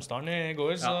gigantene fra Romsdalen I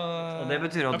går, så... Og det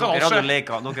betyr at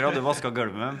dere hadde vasket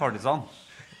gulvet med Partisan.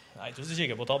 Nei, ikke hvis du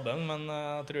kikker på tabben, men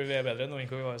jeg tror vi bedre nå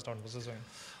enn vi var I starten på sesongen.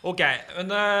 Ok,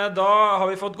 men da har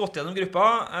vi fått gått gjennom gruppa,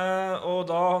 og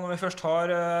da når vi først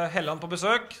har Helland på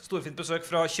besøk, storfint besøk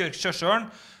fra Kjørsøren,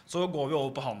 så går vi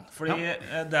over på han. Fordi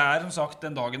det som sagt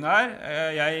den dagen der,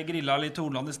 jeg grillet litt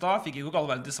Tornland I sted, fikk ikke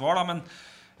alle verden til svar da, men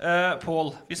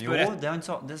Paul, vi spør Jo, det han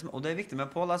sa, og det viktig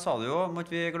med Paul, jeg sa det jo, måtte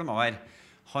vi glemme her.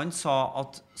 Han sa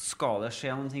at skal det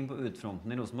skje noen ting på utfronten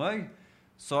I Rosenborg,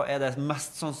 så det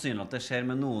mest sannsynlig at det skjer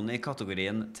med noen I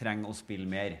kategorien trenger å spille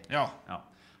mer. Ja.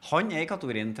 Han I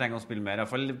kategorien trenger å spille mer, I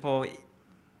hvert fall på,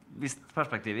 hvis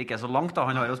perspektivet ikke så langt da,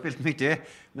 han har jo spilt mye,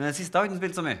 men den siste har han ikke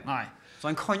spilt så mye. Nei. Så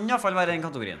han kan I hvert fall være I den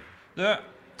kategorien.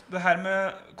 Det her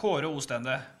med Kåre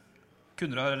Ostende,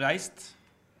 kunne du ha reist?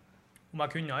 Om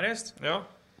jeg kunne ha reist? Ja.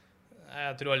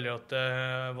 Jeg tror aldri at det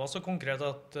var så konkret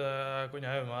at jeg kunne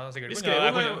heve meg. Jeg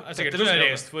sikkert kunne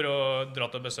reist for å dra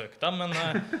til å besøke dem, men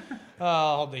jeg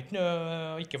hadde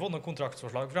ikke fått noe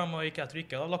kontraktsforslag frem, og jeg tror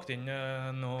ikke jeg hadde lagt inn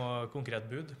noe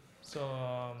konkret bud. Så...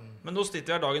 Men nå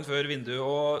sitter jeg dagen før vinduet,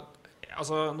 og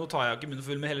altså, nå tar jeg ikke munnen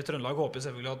full med hele Trøndelag. Håper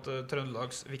selvfølgelig at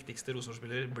Trøndelags viktigste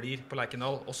Rosenborg-spiller blir på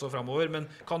Lerkendal også fremover. Men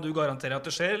kan du garantere at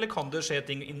det skjer, eller kan det skje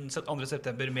ting innen 2.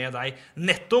 september med deg?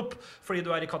 Nettopp fordi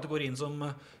du I kategorien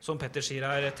som Petter sier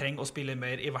her, trenger å spille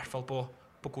mer, I hvert fall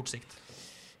på kort sikt.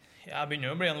 Jeg begynner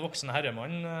jo å bli en voksen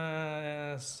herremann,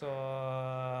 så...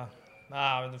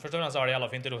 Nei, først og fremst det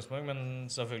jævla fint I Rosenborg, men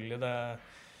selvfølgelig det...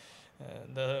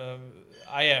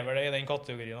 Jeg vel i den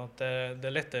kategorien at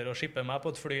det lettere å shippe meg på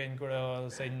et fly enn hvor det å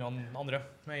sende noen andre,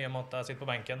 i og med at jeg sitter på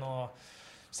benken og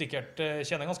sikkert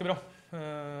tjener ganske bra.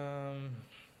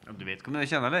 Du vet hvor mye du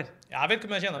tjener, eller? Jeg vet hvor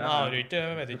mye jeg tjener, men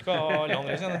jeg vet ikke hva alle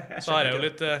andre tjener. Så har jeg jo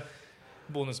litt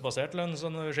bonusbasert lønn, så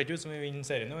det ser ikke ut som vi vinner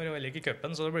serien i år, eller ikke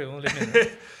cupen, så det blir jo litt mindre.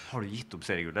 Har du gitt opp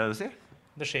seriegullet, det du sier?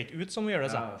 Det ser ikke ut som vi gjør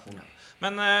det, så.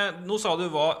 Men nå sa du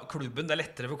det er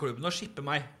lettere for klubben å shippe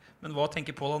meg, men hva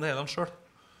tenker Pål André Helland selv?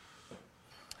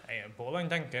 Pål, han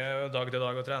tenker dag til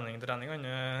dag og trening til trening.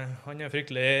 Han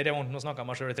fryktelig revanten å snakke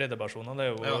med meg selv i tredje person, og det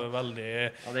er jo veldig...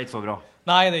 Ja, det er ikke så bra.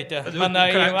 Nei, det er ikke. Men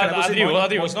jeg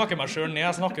driver og snakker meg selv ned.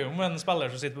 Jeg snakker jo om en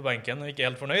spiller som sitter på benken og ikke er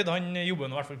helt fornøyd. Han jobber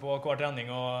i hvert fall på hver trening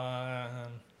og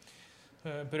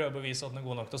prøver å bevise at han er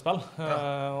god nok til å spille.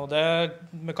 Og det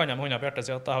kan jeg med hånda på hjertet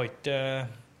si at jeg har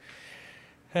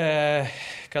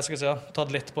ikke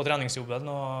tatt litt på treningsjobben,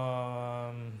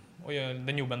 og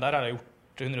den jobben der har jeg gjort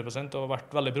 100% og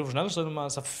vært veldig profesjonell, så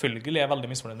jeg selvfølgelig er veldig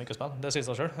misfornøyd med ikke å spille. Det sier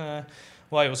seg selv.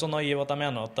 Og jeg er jo så naiv at jeg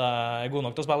mener at jeg er god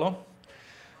nok til å spille også.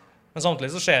 Men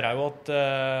samtidig så ser jeg jo at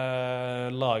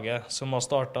laget som har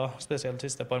startet, spesielt de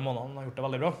siste par månedene, har gjort det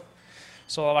veldig bra.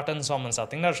 Så det har vært en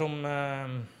sammensetning der som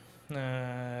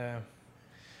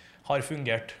har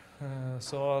fungert.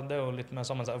 Så det er jo litt med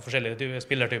forskjellige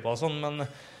spillertyper og sånn, men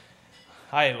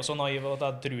jeg er jo så naiv at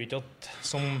jeg tror ikke at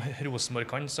som Rosenborg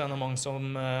kan, så er det mange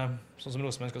som, sånn som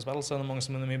Rosenborg skal spille, så er det mange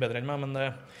som er mye bedre enn meg, men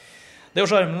det er jo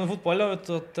skjermen med fotball, at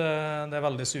det er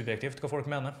veldig subjektivt hva folk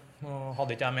mener. Og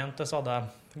hadde ikke jeg ment det, så hadde jeg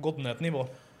gått ned et nivå.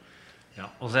 Ja,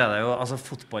 og så er det jo, altså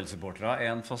fotballsupportere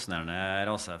er en fascinerende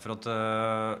rase, for at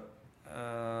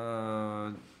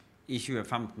i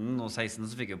 2015 og 2016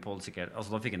 så fikk jo Pål sikkert,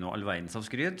 altså da fikk han jo all verdens av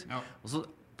skryt, og så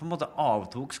på en måte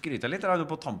avtok skrytet litt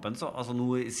på tampen, så altså nå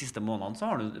i siste måneden så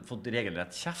har han fått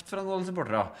regelrett kjeft fra en del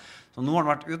supportere. Så nå har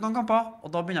han vært ute noen kamper, og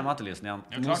da begynner jeg med etterlysen igjen.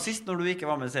 Nå sist, når du ikke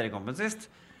var med i seriekampen sist,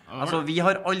 altså vi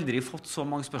har aldri fått så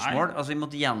mange spørsmål, altså vi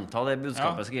måtte gjenta det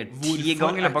budskapet sikkert 10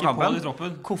 ganger i løpet av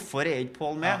kampen. Hvorfor er ikke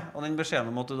Pål med? Og den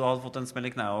beskjeden om at du da hadde fått en smell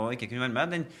i kneet og ikke kunne være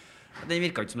med, den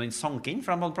virket ikke som den sank inn,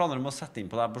 for de hadde planer om å sette inn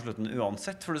på deg på slutten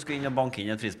uansett, for du skulle inn og banke inn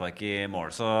et frispark i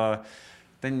mål, så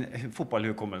den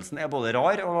fotballhukommelsen er både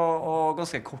rar og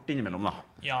ganske kort innimellom da.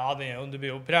 Ja, du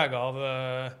blir jo preget av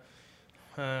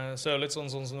så er det litt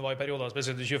sånn som det var i perioder,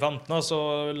 spesielt i 2015 da, så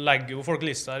legger jo folk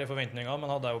list her i forventninger,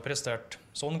 men hadde jeg jo prestert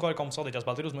sånn hver kamp, så hadde jeg ikke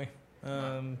spilt i Rosenborg.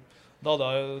 Da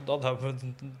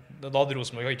hadde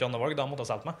Rosenborg ikke andre valg, da måtte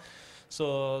jeg spilt meg. Så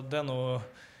det er noe,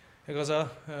 jeg kan si,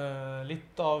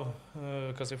 litt av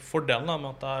fordelen da,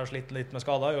 med at jeg har slitt litt med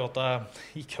skader, er jo at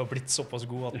jeg ikke har blitt såpass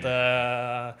god at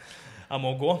jeg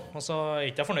må gå, og så er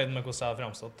jeg ikke fornøyd med hvordan jeg har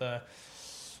fremstått,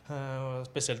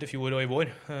 spesielt i fjor og i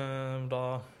vår. Da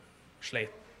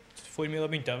sleit for mye, da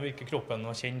begynte jeg å virke kroppen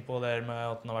og kjenne på det med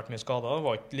at den har vært mye skadet. Det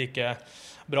var ikke like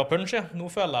bra punch. Nå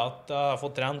føler jeg at jeg har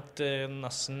fått trent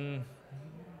nesten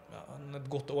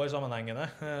et godt år sammenhengende.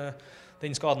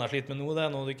 Den skaden jeg sliter med nå, det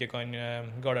er noe du ikke kan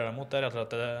gardere deg mot, det er rett og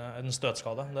slett en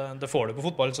støtskade. Det får du på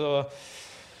fotball, så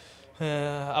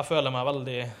jeg føler meg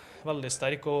veldig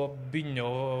sterk og begynner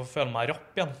å føle meg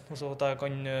rapp igjen, så at jeg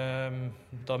kan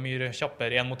da mye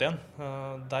kjappere 1 mot 1.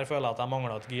 Der føler jeg at jeg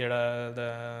manglet et gir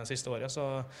det siste året, så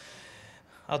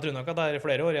jeg tror nok at det er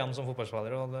flere år igjen som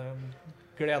fotballspiller, og det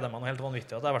gleder meg noe helt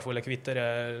vanvittig at jeg i hvert fall er kvitt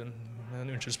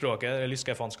unnskyld språket,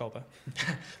 lyskefanskapet.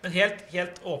 Men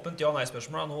helt åpent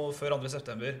ja-nei-spørsmål nå før 2.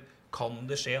 september. Kan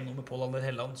det skje noe med Pål André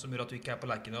Helland som gjør at du ikke er på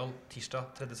Lerkendal tirsdag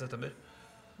 3. september?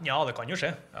 Ja, det kan jo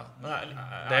skje. Ja, men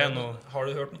har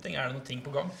du hørt noe? Er det noe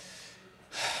på gang?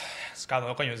 Jeg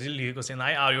kan jo si lyge og si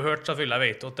nei. Jeg har jo hørt, selvfølgelig, jeg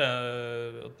vet at det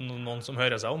er noen som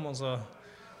hører seg om. Altså,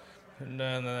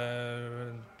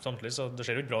 samtidig så det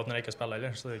ser jo ikke bra ut når jeg ikke spiller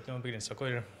heller, så det er ikke noe begrenset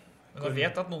hvor... Men du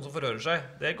vet at noen som forhører seg,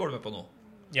 det går du med på nå?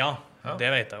 Ja, det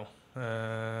vet jeg jo.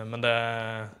 Men det...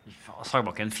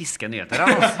 Sagbakken fisker nyheter her,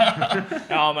 altså.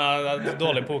 Ja, men det er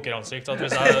dårlig pokeransikt. Jeg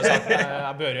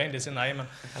bør jo egentlig si nei, men...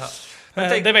 Ja.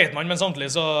 Det vet man, men samtidig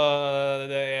så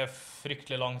det er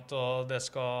fryktelig langt, og det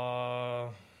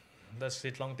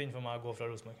sitter langt inn for meg å gå fra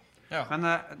Rosenborg. Ja. Men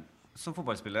som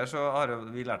fotballspiller så har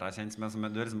vi lært deg kjent som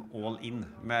du er liksom all in,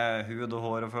 med hud og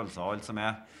hår og følelser og alt som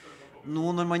er.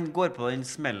 Nå når man går på den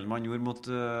smellen man gjorde mot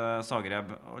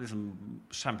Zagreb, og liksom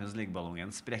Champions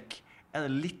League-ballongen sprekk, er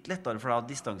det litt lettere for deg å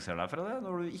distansere deg fra det,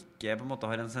 når du ikke på en måte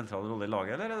har en sentral rolle i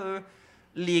laget, eller er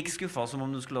du like skuffet som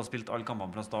om du skulle ha spilt alle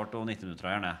kampene fra start og 90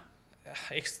 minutter gjerne?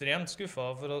 Ekstremt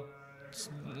skuffet for at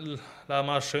da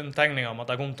jeg skjønte tegningen om at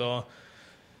jeg kom til å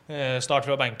starte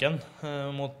fra benken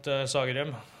mot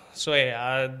Zagreb, så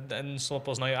jeg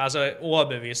såpass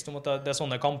overbevist om at det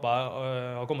sånne kamper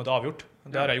har kommet til avgjort.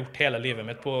 Det har jeg gjort hele livet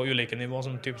mitt på ulike nivå,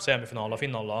 som typ semifinaler,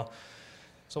 finaler,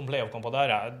 som playoff-kamper.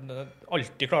 Der har jeg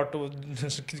alltid klart å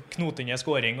knote inn i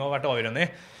scoring og vært avgjørende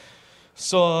i.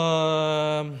 Så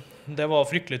det var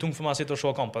fryktelig tungt for meg å sitte og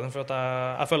se kampen, for at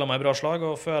jeg føler meg i bra slag,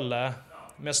 og føler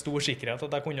med stor sikkerhet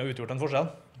at jeg kunne ha utgjort en forskjell.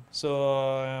 Så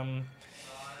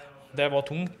det var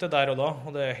tungt det der og da,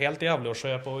 og det helt jævlig å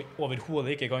se på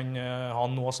overhodet ikke kan ha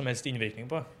noe som helst innvirkning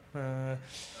på.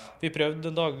 Vi prøvde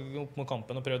en dag opp mot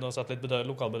kampen og prøvde å sette litt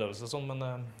lokal bedøvelse og sånn,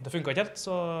 men det funket ikke helt,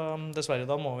 så dessverre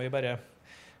da må vi bare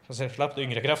slippe det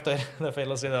yngre krefter. Det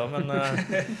feil å si det, men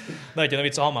det ikke noe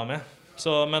vits å ha meg med.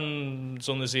 Så, men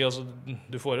som du sier, altså,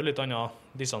 du får jo litt annen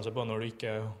distanse på når du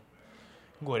ikke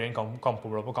går i en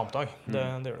kampobla på kampdag. Det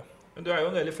gjør du. Men du jo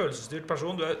en veldig følelsesstyrt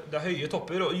person. Det høye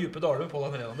topper og dype daler på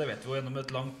den arenaen. Det vet vi jo gjennom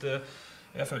et langt...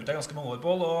 Jeg har følt deg ganske mange år,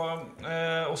 Pål.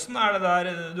 Hvordan det der?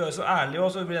 Du jo så ærlig, og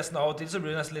så blir nesten av og til så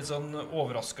blir du nesten litt sånn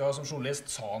overrasket som journalist.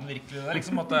 Sa han virkelig det?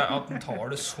 Liksom, at han tar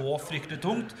det så fryktelig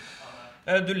tungt.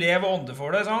 Du lever og ånder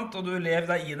for det, sant? Og du lever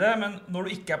deg i det. Men når du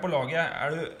ikke på laget,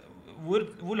 du...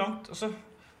 Hvor langt... Altså,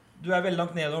 du veldig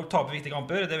langt ned og taper viktige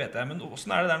kamper, det vet jeg. Men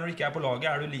hvordan det der når du ikke på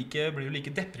laget? Blir du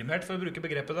like deprimert, for å bruke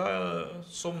begrepet da,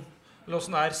 som... Eller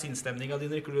hvordan sinnsstemningen din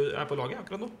når du på laget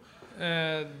akkurat nå?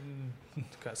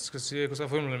 Hva skal jeg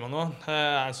formulere meg nå?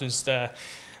 Jeg synes det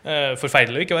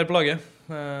forferdelig å ikke være på laget.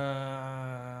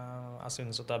 Jeg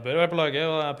synes at jeg bør være på laget,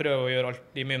 og jeg prøver å gjøre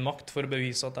alt i min makt for å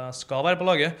bevise at jeg skal være på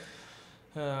laget.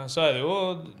 Så det jo,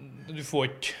 du får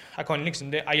ikke, jeg kan liksom,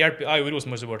 jeg jo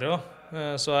Rosenborg-supporter da,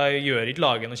 så jeg gjør ikke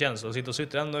laget noe tjeneste å sitte og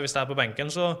sutre. Hvis jeg på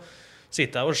benken, så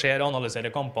sitter jeg og ser og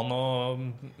analyserer kampene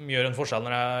og gjør en forskjell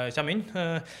når jeg kommer inn.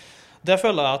 Det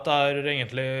føler jeg at jeg har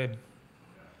egentlig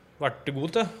vært god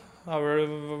til. Jeg har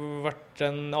vært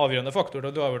en avgjørende faktor,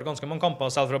 og du har vært ganske mange kamper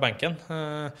selv fra benken.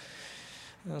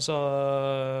 Så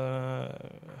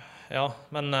ja,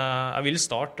 men jeg vil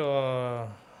starte, og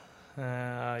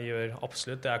jeg gjør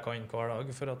absolutt det jeg kan hver dag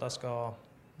for at jeg skal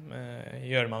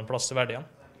gjøre meg en plass til verdig igjen.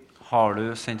 Har du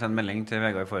sendt en melding til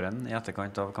Vegard Forhen i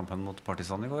etterkant av kampen mot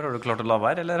Partisan i går? Har du klart å la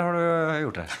være, eller har du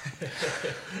gjort det?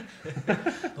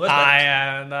 Nei,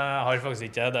 det har jeg faktisk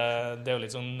ikke. Det jo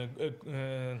litt sånn,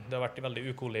 det har vært veldig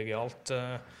ukollegialt.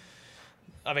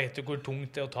 Jeg vet jo hvor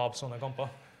tungt det å tape sånne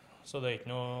kamper, så det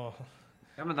ikke noe...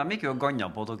 Ja, men de gikk jo ganna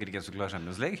på at dere ikke skulle klare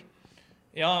Champions League.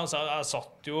 Ja, altså,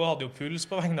 jeg hadde jo puls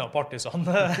på vegne av Partisan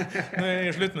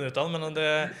i sluttminuttene, men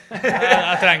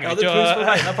jeg trenger jo ikke puls på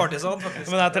vegne av Partisan, faktisk.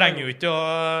 Men jeg trenger jo ikke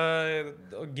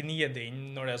å gnide det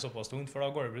inn når det så pass tungt, for da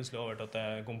går det plutselig over til at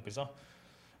det kompiser.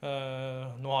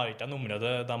 Nå har ikke jeg nummeret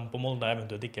til dem på Molde,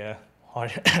 eventuelt ikke har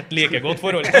et like godt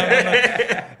forhold til,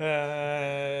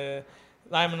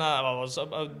 nei, men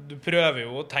du prøver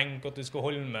jo å tenke at du skal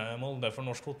holde med Molde for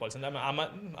norsk fotball. Men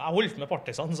jeg holdt med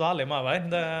Partisan, så ærlig må jeg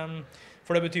være.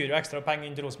 For det betyr jo ekstra penger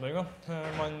inn til Rosenborg.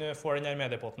 Man får den her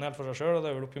mediepotten helt for seg selv, og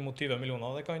det vel opp mot 20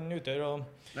 millioner det kan utgjøre.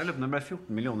 Det løpende ble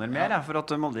 14 millioner mer for at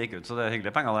Molde gikk ut, så det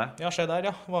hyggelige penger det. Ja, se der,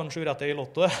 ja. Var en 7-retter i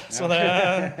Lotto, så det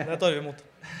tar vi imot.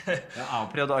 Jeg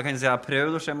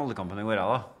prøvde å se Molde-kampen i går,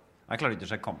 da. Jeg klarte ikke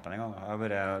å se kampen en gang.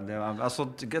 Jeg så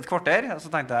et kvarter, så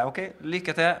tenkte jeg, ok,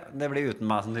 lykke til, det blir uten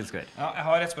meg som tilskuer. Ja, jeg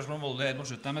har et spørsmål om Molde helt mot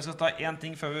slutten, men jeg skal ta en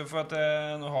ting før for at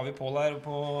nå har vi Pål her,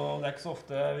 og det ikke så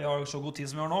ofte vi har så god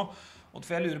tid som vi har nå. Og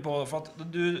for jeg lurer på, for at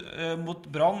du mot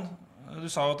Brann, du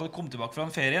sa jo at du kom tilbake fra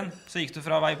den ferien, så gikk du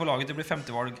fra vei på laget til å bli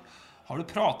femtevalg. Har du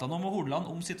pratet noe med Hordaland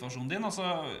om situasjonen din? Altså,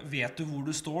 vet du hvor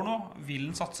du står nå? Vil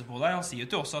han satse på deg? Han sier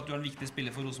jo til oss at du en viktig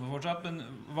spiller for Rosenborg fortsatt, men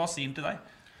hva sier han til deg?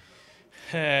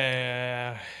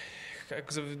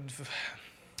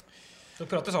 Så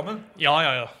prater sammen? Ja.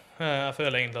 Jeg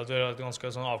føler egentlig at vi har et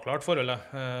ganske sånn avklart forhold.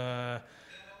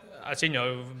 Jeg kjenner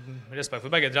jo respekt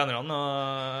for begge trenerne,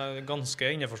 og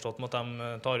ganske innforstått med at de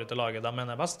tar ut det laget de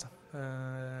mener best.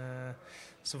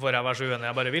 Så får jeg være så uenig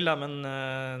jeg bare vil, men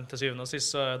til syvende og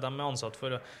sist så de ansatt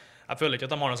for... Jeg føler ikke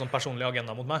at de har noen sånn personlig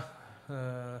agenda mot meg.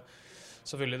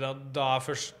 Selvfølgelig, da jeg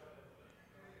først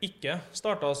ikke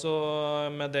startet så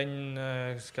med den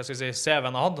CV-en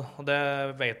jeg hadde, og det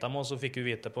vet de også, fikk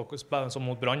vi vite på, som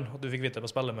mot Brann, og du fikk vite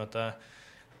på spillemøtet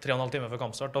 3,5 timer før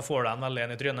kampstart, da får du en veldig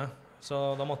en i trynet. Så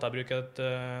da måtte jeg bruke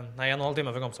 1,5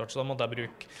 time før kampstart, så da måtte jeg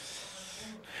bruke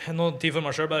noe tid for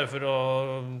meg selv, bare for å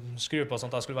skru på sånn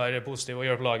at jeg skulle være positiv og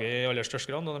hjelpe laget i aller størst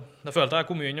grad. Det følte jeg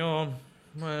kom inn og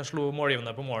slo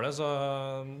målgivende på målet, så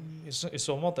i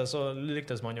så måte så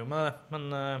lyktes man jo med det. Men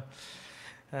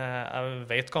jeg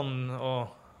vet hva og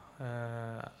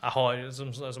jeg har, som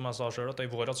jeg sa selv, at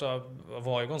i vår altså, jeg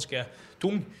var jo ganske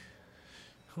tung.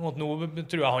 Og nå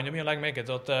tror jeg han er mye å legge merke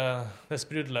til at det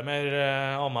sprudler mer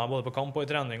av meg både på kamp og i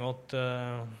trening, og at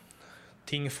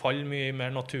ting faller mye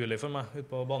mer naturlig for meg ut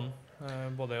på banen.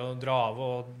 Både å dra av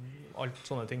og alt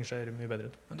sånne ting ser mye bedre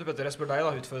ut. Men du Petter, jeg spør deg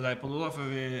da, utfordrer deg på noe da, før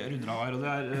vi runder av her, og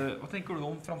det hva tenker du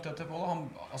om fremtiden til Pål?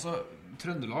 Altså,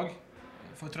 Trøndelag,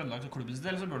 for Trøndelag til klubbens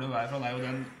del, så bør det jo være, for han er jo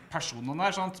den personen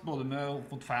der, sant? Både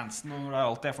mot fansen, og når det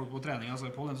alt det folk på trening,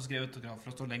 altså Pål, den som skrev autograf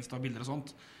for å stå lengst av bilder og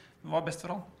sånt. Men hva er best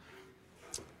for han?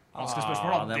 Vanskelig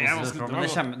spørsmål da.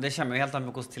 Det kommer jo helt an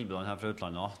på hvordan tilbudene her fra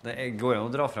utlandet. Det går jo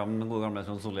å dra frem den gode gamle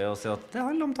Trond Solli og si at det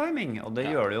handler om timing, og det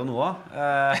gjør det jo nå.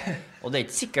 Og det er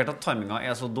ikke sikkert at timingen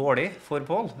er så dårlig for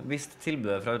Pål hvis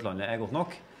tilbudet fra utlandet er godt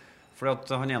nok. For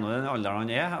at han er nå i den alderen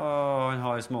han er, og han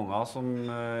har små unger som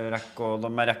rekker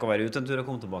å være ute en tur og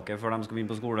komme tilbake før de skal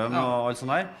begynne på skolen og alt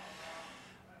sånt der.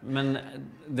 Men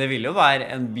det vil jo være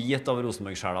en bit av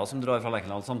Rosenborg-sjela som drar fra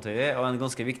Lerkendal samtidig, og en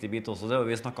ganske viktig bit også, det har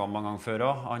vi snakket om mange ganger før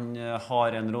også. Han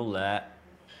har en rolle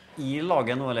i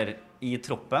laget nå, eller i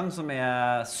troppen, som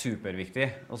er superviktig,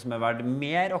 og som er verdt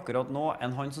mer akkurat nå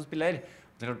enn han som spiller.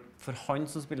 For han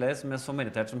som spiller, som er så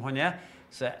meritert som han er,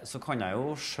 så kan jeg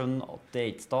jo skjønne at det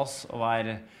er ikke stas å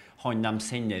være han de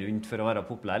sender rundt for å være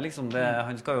populær. Liksom.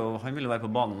 Han vil jo være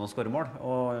på banen og skåre mål,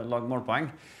 og lage målpoeng.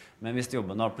 Men hvis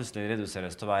jobben da plutselig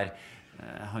reduseres til å være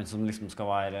han som liksom skal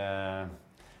være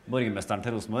borgermesteren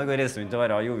til Rosenborg og reise rundt til å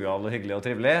være jovial og hyggelig og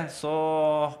trivelig, så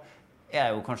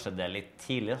er jo kanskje det litt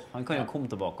tidlig. Han kan jo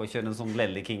komme tilbake og kjøre en sånn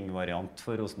Lelly King-variant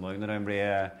for Rosenborg når han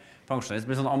blir pensjonist,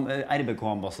 blir sånn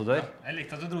RBK-ambassadør. Jeg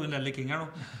likte at du dro inn Lelly King her nå.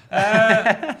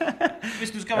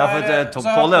 Hvis du skal være...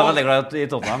 Pål er veldig glad i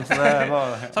Tottenham, så det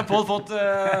var... Så har Pål fått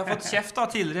kjeft da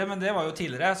tidligere, men det var jo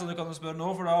tidligere, så du kan jo spørre nå,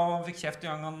 for da fikk kjeft i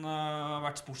gang han har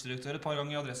vært sportsdirektør et par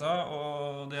ganger i Adressa,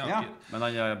 og det har ikke... Men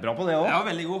han er bra på det også. Ja,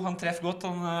 veldig god. Han treffer godt,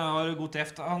 han har god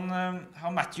treft. Han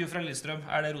Matthew fra Lillestrøm,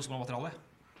 er det Rosenborg-materialet?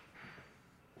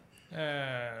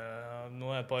 Nå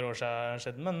er det et par år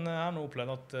siden, men jeg har nå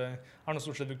opplevd at jeg har nå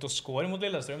stort sett brukt å score mot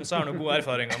Lillestrøm, så jeg har nå gode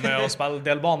erfaringer med å spille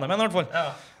del bane med, i hvert fall.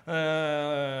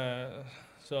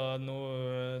 Så nå,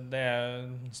 det er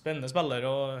spennende spiller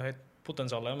og høyt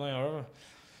potensial, men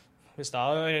hvis jeg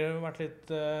har vært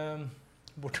litt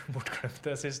bortglemt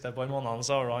de siste par månedene,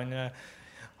 så har han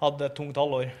hatt et tungt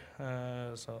halvår.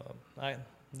 Så nei,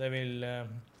 det vil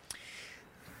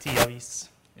tida vise.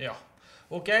 Ja.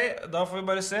 Ok, da får vi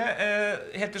bare se.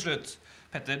 Helt til slutt,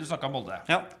 Petter, du snakket om Molde.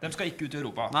 Ja. De skal ikke ut i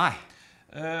Europa. Nei.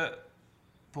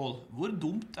 Pål, hvor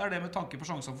dumt er det med tanke på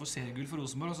sjansen for seriegull for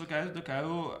Rosenborg? Altså, er det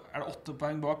 8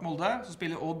 poeng bak Molde, så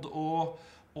spiller Odd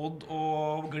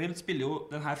og Glimt spiller jo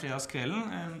denne fredagskvelden,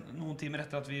 noen timer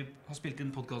etter at vi har spilt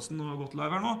inn podcasten og gått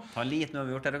live her nå. Ta en liten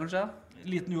uavgjort der, kanskje?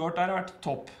 Liten uavgjort der har vært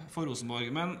topp for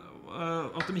Rosenborg, men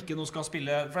at de ikke nå skal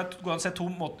spille, for det går an å se på to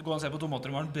måter.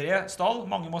 De har en bred stall,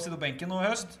 mange må sitte på benken nå i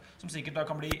høst, som sikkert da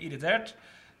kan bli irritert,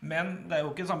 men det er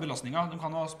jo ikke den samme belastningen. De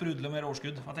kan ha sprudle mer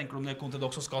overskudd. Hva tenker du om det kontra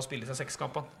dere som skal spille seg 6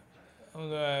 kamper?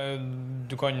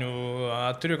 Du kan jo,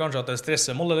 jeg tror kanskje at det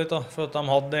stresser Molde litt da, for at de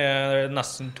hadde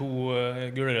nesten 2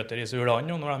 gulrøtter i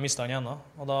Surland når de mistet den ene,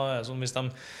 og da er det sånn, hvis de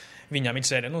vinner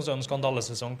midtserien, så er det en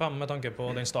skandalesesong på dem med tanke på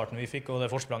den starten vi fikk og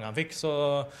det forspranget de fikk,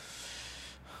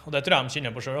 og det tror jeg de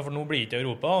kjenner på selv, for nå blir det ikke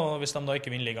Europa, og hvis de da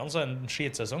ikke vinner ligaen, så er det en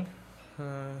skitsesong.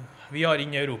 Vi har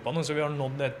inn i Europa nå, så vi har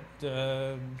nådd et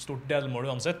stort delmål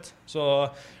uansett. Så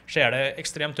ser det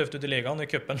ekstremt tøft ut i ligaen, i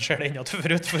cupen ser det enda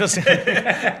tøffere ut, for å si.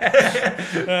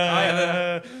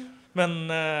 Men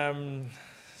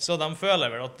så de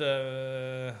føler vel at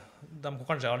de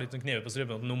kanskje har litt knive på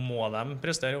strupen, at nå må de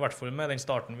prestere, i hvert fall med den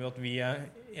starten, at vi er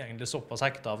egentlig såpass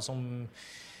hekta av som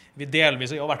vi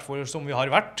delvis i hvert fall som vi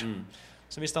har vært.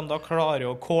 Så hvis de da klarer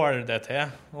å kåle det til,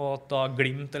 og at da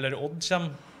Glimt eller Odd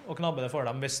kommer og knabber det for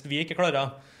dem, hvis vi ikke klarer,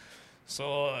 så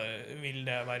vil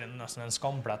det være nesten en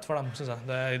skamplett for dem, synes jeg.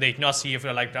 Det er ikke noe jeg sier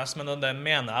for å legge press, men det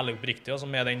mener jeg litt riktig, altså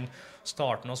med den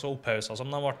starten og så opphauset som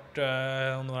de har vært,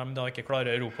 når de da ikke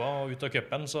klarer Europa og ut av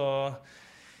cupen, så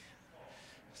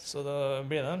da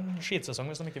blir det en skitsesong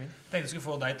hvis de ikke vinner. Jeg tenkte jeg skulle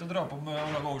få deg til å dra på med å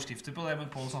lage overskrifter på det,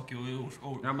 men Pål snakker jo i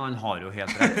Ja, men han har jo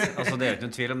helt rett. Altså, det er jo ikke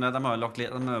noen tvil om det. De er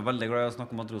jo veldig glad i å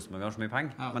snakke om at Rosenborg har så mye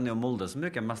penger, men det er jo Molde som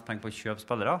bruker mest penger på å kjøpe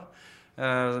spillere.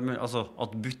 Altså,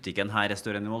 at butikken her er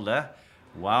større enn i Molde.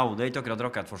 Wow, det er ikke akkurat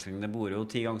rakettforskning. Det bor jo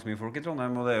 10 ganger så mye folk i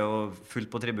Trondheim, og det er jo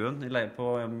fullt på tribunen.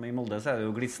 I Molde så er det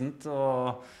jo glissent,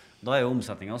 og da er jo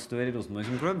omsetningen større i Rosenborg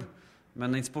som klubb.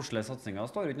 Men den sportslige satsingen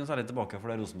står jo ikke noe særlig tilbake for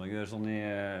det Rosenborg gjør sånn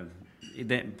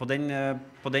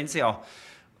på den siden.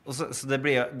 Så det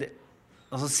blir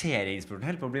altså serieinnspurten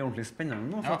helt på å bli ordentlig spennende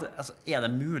nå. For at, er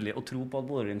det mulig å tro på at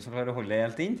Bodø/Glimt skal klare å holde det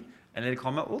helt inn? Eller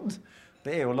hva med Odd?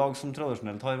 Det er jo lag som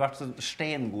tradisjonelt har vært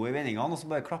steingode i vendingene, og så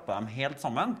bare klapper de helt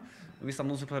sammen. Hvis de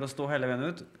nå skal klare å stå hele veien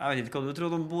ut. Jeg vet ikke hva du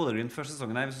trodde om Bodø-Glimt første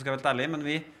sesongen her, hvis du skal være ærlig, men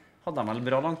vi hadde dem vel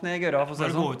bra langt ned I gøra.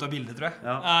 Bare gå ut av bildet, tror jeg.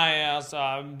 Ja. Nei, altså,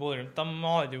 Bodø-Glimt, de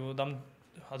har jo...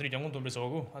 Jeg tror ikke de kommer til å bli så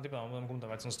gode. Jeg tipper de kommer til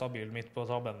å være sånn stabil midt på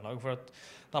tabellenlag, for at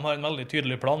de har en veldig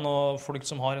tydelig plan, og folk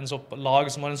som har lag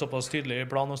som har en såpass tydelig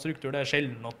plan og struktur, det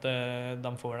sjelden at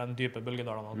de får den dype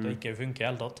bølgedalene, at det ikke funker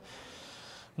helt tatt.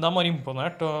 De har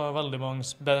imponert, og veldig mange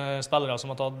spillere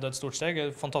som har tatt et stort steg.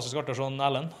 Fantastisk artig å se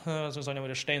Erlend. Jeg synes han har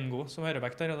vært steingod som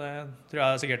høyrebekk der, og det tror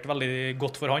jeg er sikkert veldig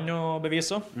godt for han å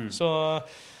bevise. Så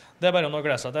det er bare noe å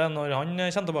glede seg til. Når han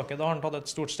kommer tilbake, da har han tatt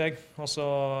et stort steg. Og så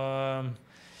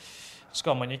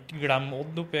skal man ikke glemme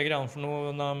Odd oppi greiene, for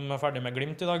nå når de er ferdig med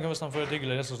Glimt I dag. Hvis de får et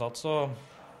hyggelig resultat, så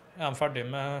er de ferdig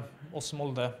med oss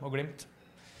Molde og Glimt.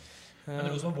 Men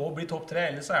Rosenborg blir topp 3,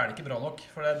 ellers så er det ikke bra nok,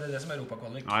 for det er det som er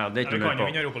Europakvalik. Ja, det kan jo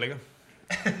vinne Europaliga.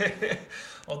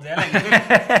 Og det lenge til.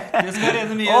 Det skal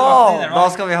redde mye. Da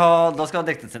skal vi ha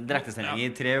direktesending I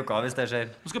 3 uker, hvis det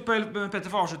skjer. Nå skal Petter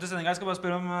få avslutte sendingen. Jeg skal bare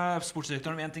spørre om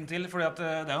sportsdirektøren om en ting til, fordi at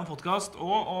det er jo en podcast,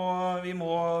 og vi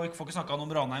får ikke snakket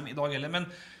om Ranheim I dag heller,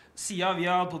 men siden vi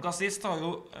har podcast sist, har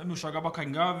jo Mushaga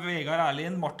Bakenga, Vegard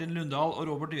Erlin, Martin Lundahl og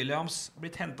Robert Williams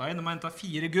blitt hentet inn. De har hentet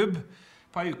 4 gubb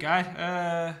på en uke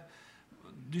her.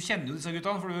 Du kjenner jo disse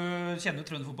guttene, for du kjenner jo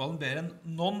Trønderfotballen bedre enn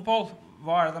noen, Pål.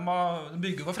 Hva det de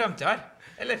bygger for fremtiden her?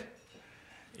 Eller?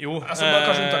 Jo. Altså,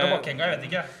 kanskje unntak av Bakenga, jeg vet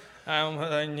ikke.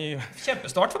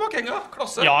 Kjempestart for Bakenga,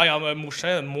 klasse. Ja, Mors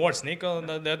er målsnik, og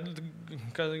det er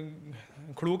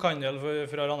klok handel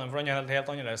fra Ranheim, for han er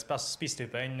helt annerledes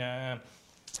spisstype enn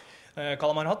hva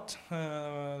de har hatt.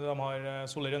 De har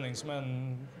Solli Rønning som en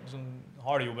sånn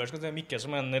hardjobber, Mikke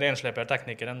som en renslepper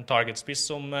tekniker, en target-spiss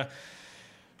som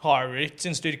har ikke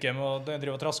sin styrke med å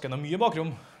drive og traske noe mye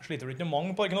bakrom. Sliter du ikke noe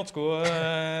mange på knottsko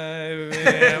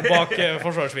bak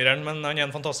forsvarsvireren, men han er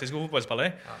en fantastisk god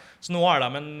fotballspiller. Så nå har de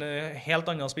en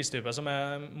helt annen spisstype som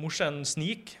Mors en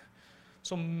snik,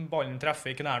 som ballen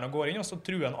treffer I knærne og går inn, og så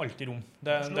truer han alltid rom.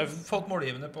 Det fått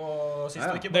målgivende på sist,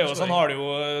 og ikke det jo sånn, har du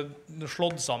jo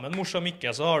slått sammen Mors og Mikke,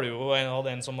 så har du jo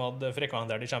en som hadde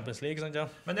frekventert I Champions League, sant, ja.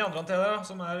 Men de andre til deg,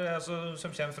 som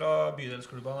kommer fra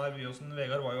bydelsklubben her, Byåsen,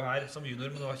 Vegard var jo her som junior,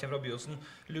 men da kommer fra Byåsen,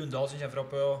 Lundahl som kommer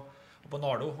fra på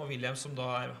Nardo, og Williams som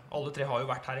da alle 3 har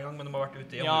jo vært her en gang, men de har vært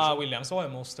ute I Ja, Williams var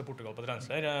jo med oss til Portugal på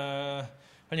treningsleir.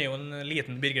 Han jo en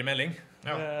liten Birger Meling,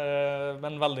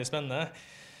 men veldig spennende.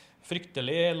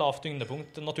 Fryktelig lavt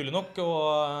tyngdepunkt, naturlig nok,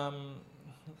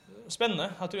 og spennende.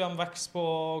 Jeg tror de vekster på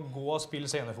å gå og spille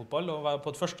seniorfotball, og være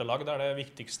på et første lag der det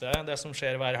viktigste, det som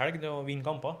skjer hver helg, det å vinne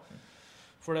kamper.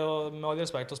 For det med all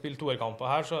respekt å spille toerkamper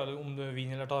her, så om du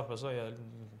vinner eller taper, så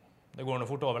det går noe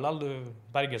fort over lell. Du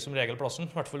berger som regel plassen,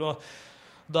 I hvert fall.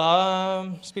 Da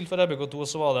jeg spilte for RBK2,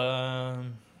 så var det,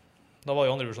 da var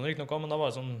jo andre divisjon ikke noe, men da var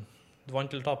det sånn, du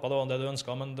vant til tapet, det var det du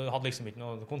ønsket, men det hadde liksom ikke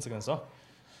noen konsekvenser.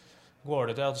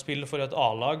 Går du til å spille for et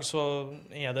A-lag, så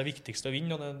det viktigste å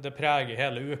vinne, og det preger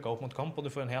hele uka opp mot kamp, og du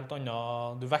får en helt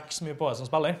annen, du vekser mye på det som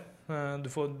spiller.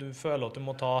 Du føler at du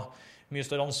må ta mye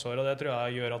større ansvar, og det tror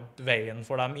jeg gjør at veien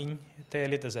for dem inn til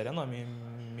eliteserien er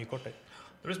mye kortere.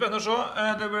 Det blir spennende å se.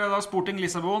 Det blir da Sporting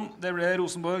Lissabon, det blir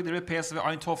Rosenborg, det blir PSV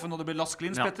Eindhoven, og det blir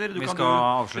Lasklins, Petter. Vi skal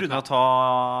avslutte med å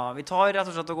vi tar rett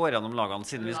og slett og går gjennom lagene,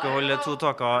 siden vi skal holde 2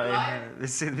 tanker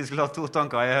siden vi skal ha 2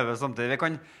 tanker I høvet samtidig. Vi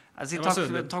kan si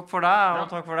takk for deg, og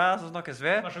takk for deg, så snakkes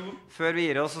vi. Før vi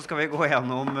gir oss, så skal vi gå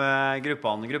gjennom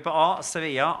gruppene. Gruppe A,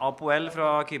 Sevilla, Apoel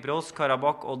fra Kypros,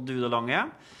 Karabakh og Dudelange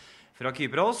fra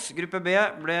Kypros. Gruppe B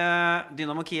ble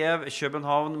Dynamo Kiev,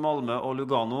 København, Malmö og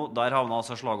Lugano. Der havna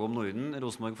altså slaget om Norden.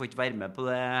 Rosenborg får ikke være med på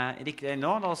det riktig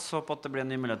ennå. La oss håpe at det blir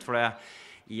en ny mulighet for det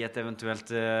I et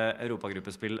eventuelt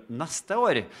Europagruppespill neste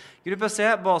år. Gruppe C,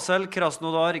 Basel,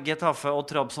 Krasnodar, Getafe og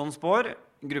Trabzonspor.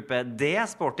 Gruppe D,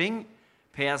 Sporting,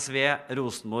 PSV,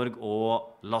 Rosenborg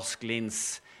og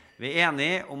Lasklins. Vi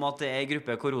enige om at det en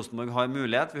gruppe hvor Rosenborg har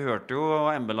mulighet. Vi hørte jo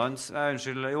Embeland,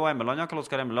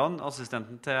 Karl-Oskar Embeland,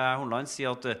 assistenten til Hornland, si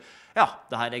at ja,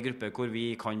 det her en gruppe hvor vi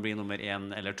kan bli nummer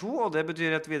 1 eller 2, og det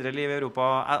betyr et videre liv I Europa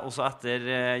også etter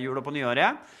jul og på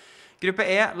nyåret. Gruppe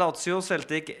E, Lazio,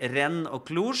 Celtic, Rennes og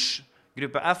Cluj.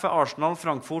 Gruppe F Arsenal,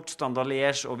 Frankfurt, Standard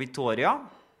Liège og Victoria.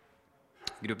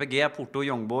 Gruppe G, Porto,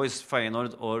 Young Boys,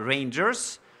 Feyenoord og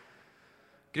Rangers.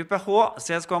 Gruppe H,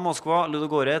 CSKA Moskva,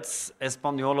 Ludogorets,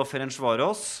 Espanyol og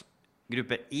Ferencvaros.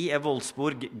 Gruppe I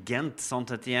Wolfsburg, Gent,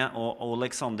 Saint-Étienne og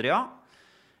Alexandria.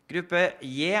 Gruppe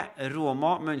J,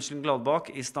 Roma, Mönchengladbach,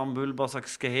 Istanbul,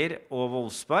 Başakşehir og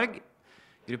Wolfsburg.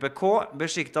 Gruppe K,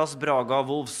 Besiktas, Braga,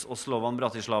 Wolves og Slovan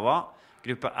Bratislava.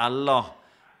 Gruppe L,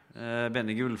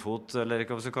 Benny Gullfot, eller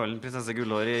hva vi skal kalle den, Prinsesse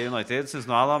Gullhår I United, synes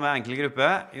nå jeg da, med enkel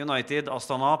gruppe. United,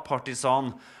 Astana,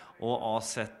 Partizan og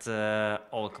AZ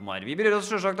Alkmaar. Vi bryr oss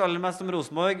selvsagt aller mest om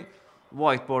Rosenborg.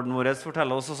 Whiteboarden vår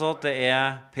forteller oss også at det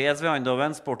PSV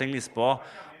Eindhoven, Sporting Lisboa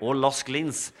og Lask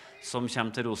Linz som kommer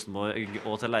til Rosenborg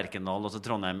og til Lerkendal og til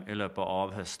Trondheim i løpet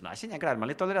av høsten. Jeg kjenner jeg gleder meg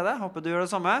litt allerede. Håper du gjør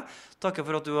det samme. Takk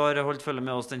for at du har holdt følge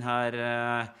med oss denne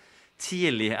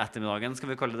tidlig ettermiddagen, skal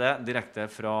vi kalle det, direkte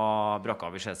fra Brakka.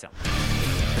 Vi ses igjen.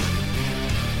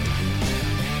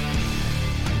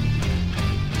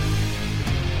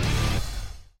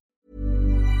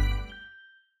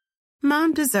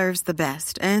 Mom deserves the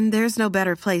best, and there's no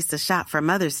better place to shop for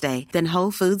Mother's Day than Whole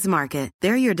Foods Market.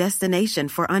 They're your destination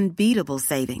for unbeatable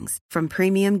savings, from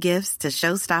premium gifts to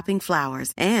show-stopping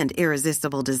flowers and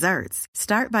irresistible desserts.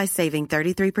 Start by saving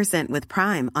 33% with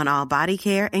Prime on all body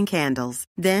care and candles.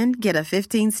 Then get a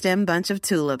 15-stem bunch of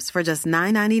tulips for just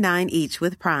 $9.99 each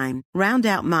with Prime. Round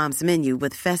out Mom's menu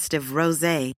with festive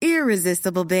rosé,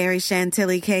 irresistible berry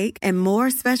chantilly cake, and more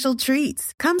special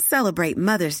treats. Come celebrate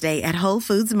Mother's Day at Whole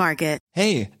Foods Market.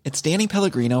 Hey, it's Danny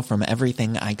Pellegrino from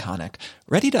Everything Iconic.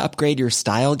 Ready to upgrade your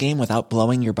style game without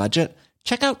blowing your budget?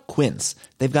 Check out Quince.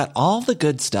 They've got all the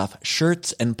good stuff,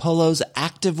 shirts and polos,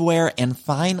 activewear, and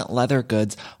fine leather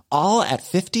goods, all at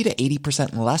 50 to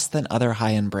 80% less than other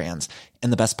high-end brands.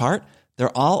 And the best part?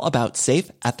 They're all about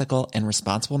safe, ethical, and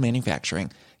responsible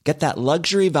manufacturing. Get that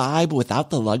luxury vibe without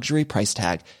the luxury price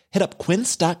tag. Hit up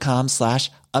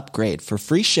quince.com/upgrade for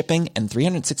free shipping and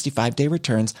 365-day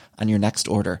returns on your next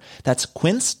order. That's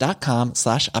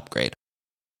quince.com/upgrade.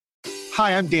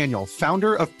 Hi, I'm Daniel,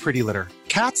 founder of Pretty Litter.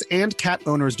 Cats and cat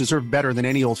owners deserve better than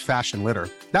any old-fashioned litter.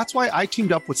 That's why I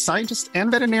teamed up with scientists and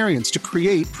veterinarians to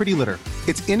create Pretty Litter.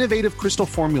 Its innovative crystal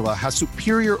formula has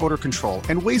superior odor control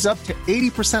and weighs up to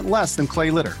 80% less than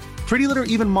clay litter. Pretty Litter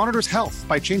even monitors health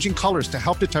by changing colors to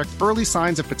help detect early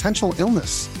signs of potential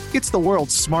illness. It's the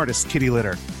world's smartest kitty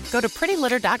litter. Go to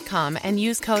prettylitter.com and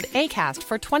use code ACAST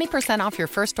for 20% off your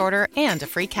first order and a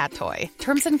free cat toy.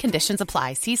 Terms and conditions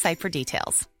apply. See site for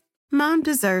details. Mom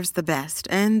deserves the best,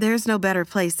 and there's no better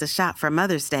place to shop for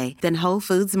Mother's Day than Whole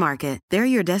Foods Market. They're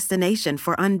your destination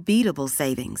for unbeatable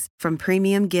savings, from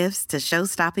premium gifts to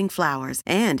show-stopping flowers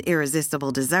and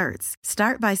irresistible desserts.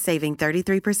 Start by saving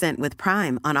 33% with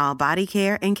Prime on all body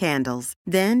care and candles.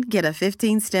 Then get a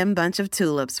 15-stem bunch of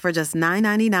tulips for just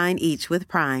 $9.99 each with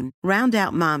Prime. Round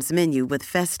out Mom's menu with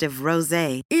festive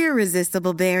rosé,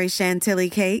 irresistible berry chantilly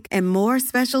cake, and more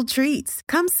special treats.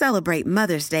 Come celebrate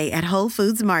Mother's Day at Whole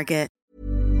Foods Market.